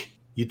week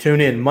you tune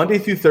in Monday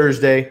through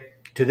Thursday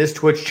to this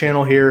Twitch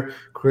channel here,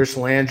 Chris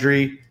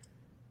Landry,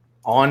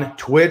 on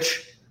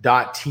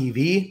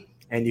twitch.tv.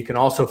 And you can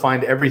also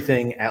find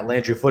everything at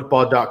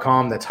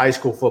LandryFootball.com. That's high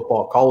school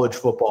football, college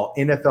football,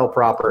 NFL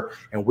proper.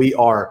 And we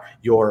are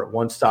your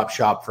one-stop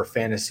shop for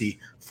fantasy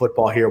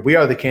football here. We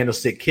are the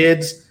Candlestick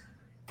Kids.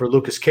 For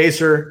Lucas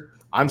Kaser,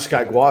 I'm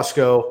Scott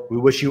Guasco. We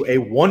wish you a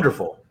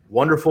wonderful,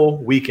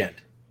 wonderful weekend.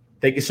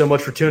 Thank you so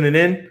much for tuning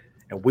in,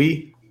 and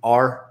we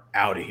are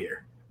out of here.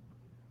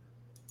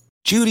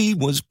 Judy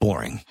was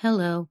boring.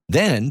 Hello.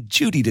 Then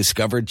Judy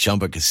discovered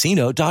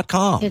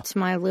ChumbaCasino.com. It's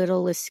my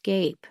little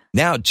escape.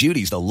 Now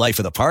Judy's the life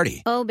of the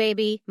party. Oh,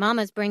 baby,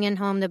 mama's bringing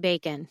home the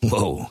bacon.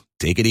 Whoa,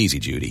 take it easy,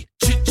 Judy.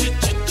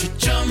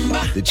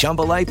 The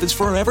Chumba life is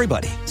for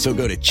everybody. So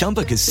go to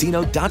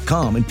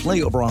ChumbaCasino.com and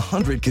play over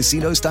 100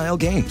 casino-style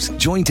games.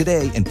 Join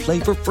today and play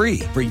for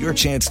free for your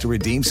chance to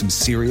redeem some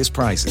serious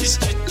prizes.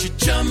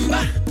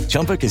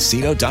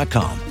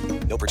 ChumbaCasino.com.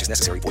 No purchase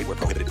necessary. Void where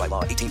prohibited by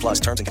law.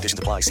 18+ terms and conditions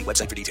apply. See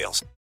website for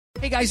details.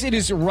 Hey guys, it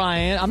is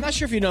Ryan. I'm not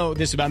sure if you know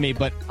this about me,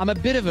 but I'm a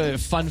bit of a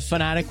fun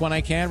fanatic when I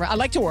can. I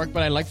like to work,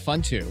 but I like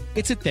fun too.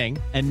 It's a thing.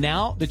 And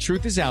now the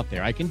truth is out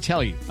there. I can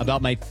tell you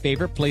about my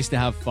favorite place to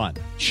have fun.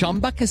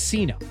 Chumba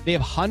Casino. They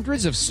have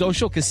hundreds of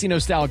social casino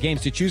style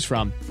games to choose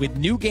from with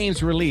new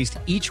games released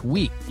each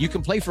week. You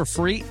can play for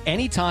free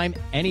anytime,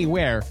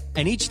 anywhere.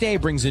 And each day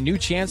brings a new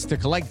chance to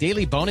collect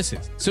daily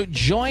bonuses. So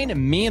join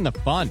me in the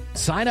fun.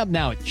 Sign up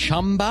now at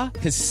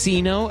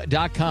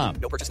ChumbaCasino.com.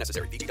 No purchase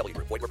necessary. VGW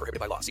Group. Void where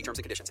prohibited by law. See terms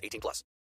and conditions. 18+.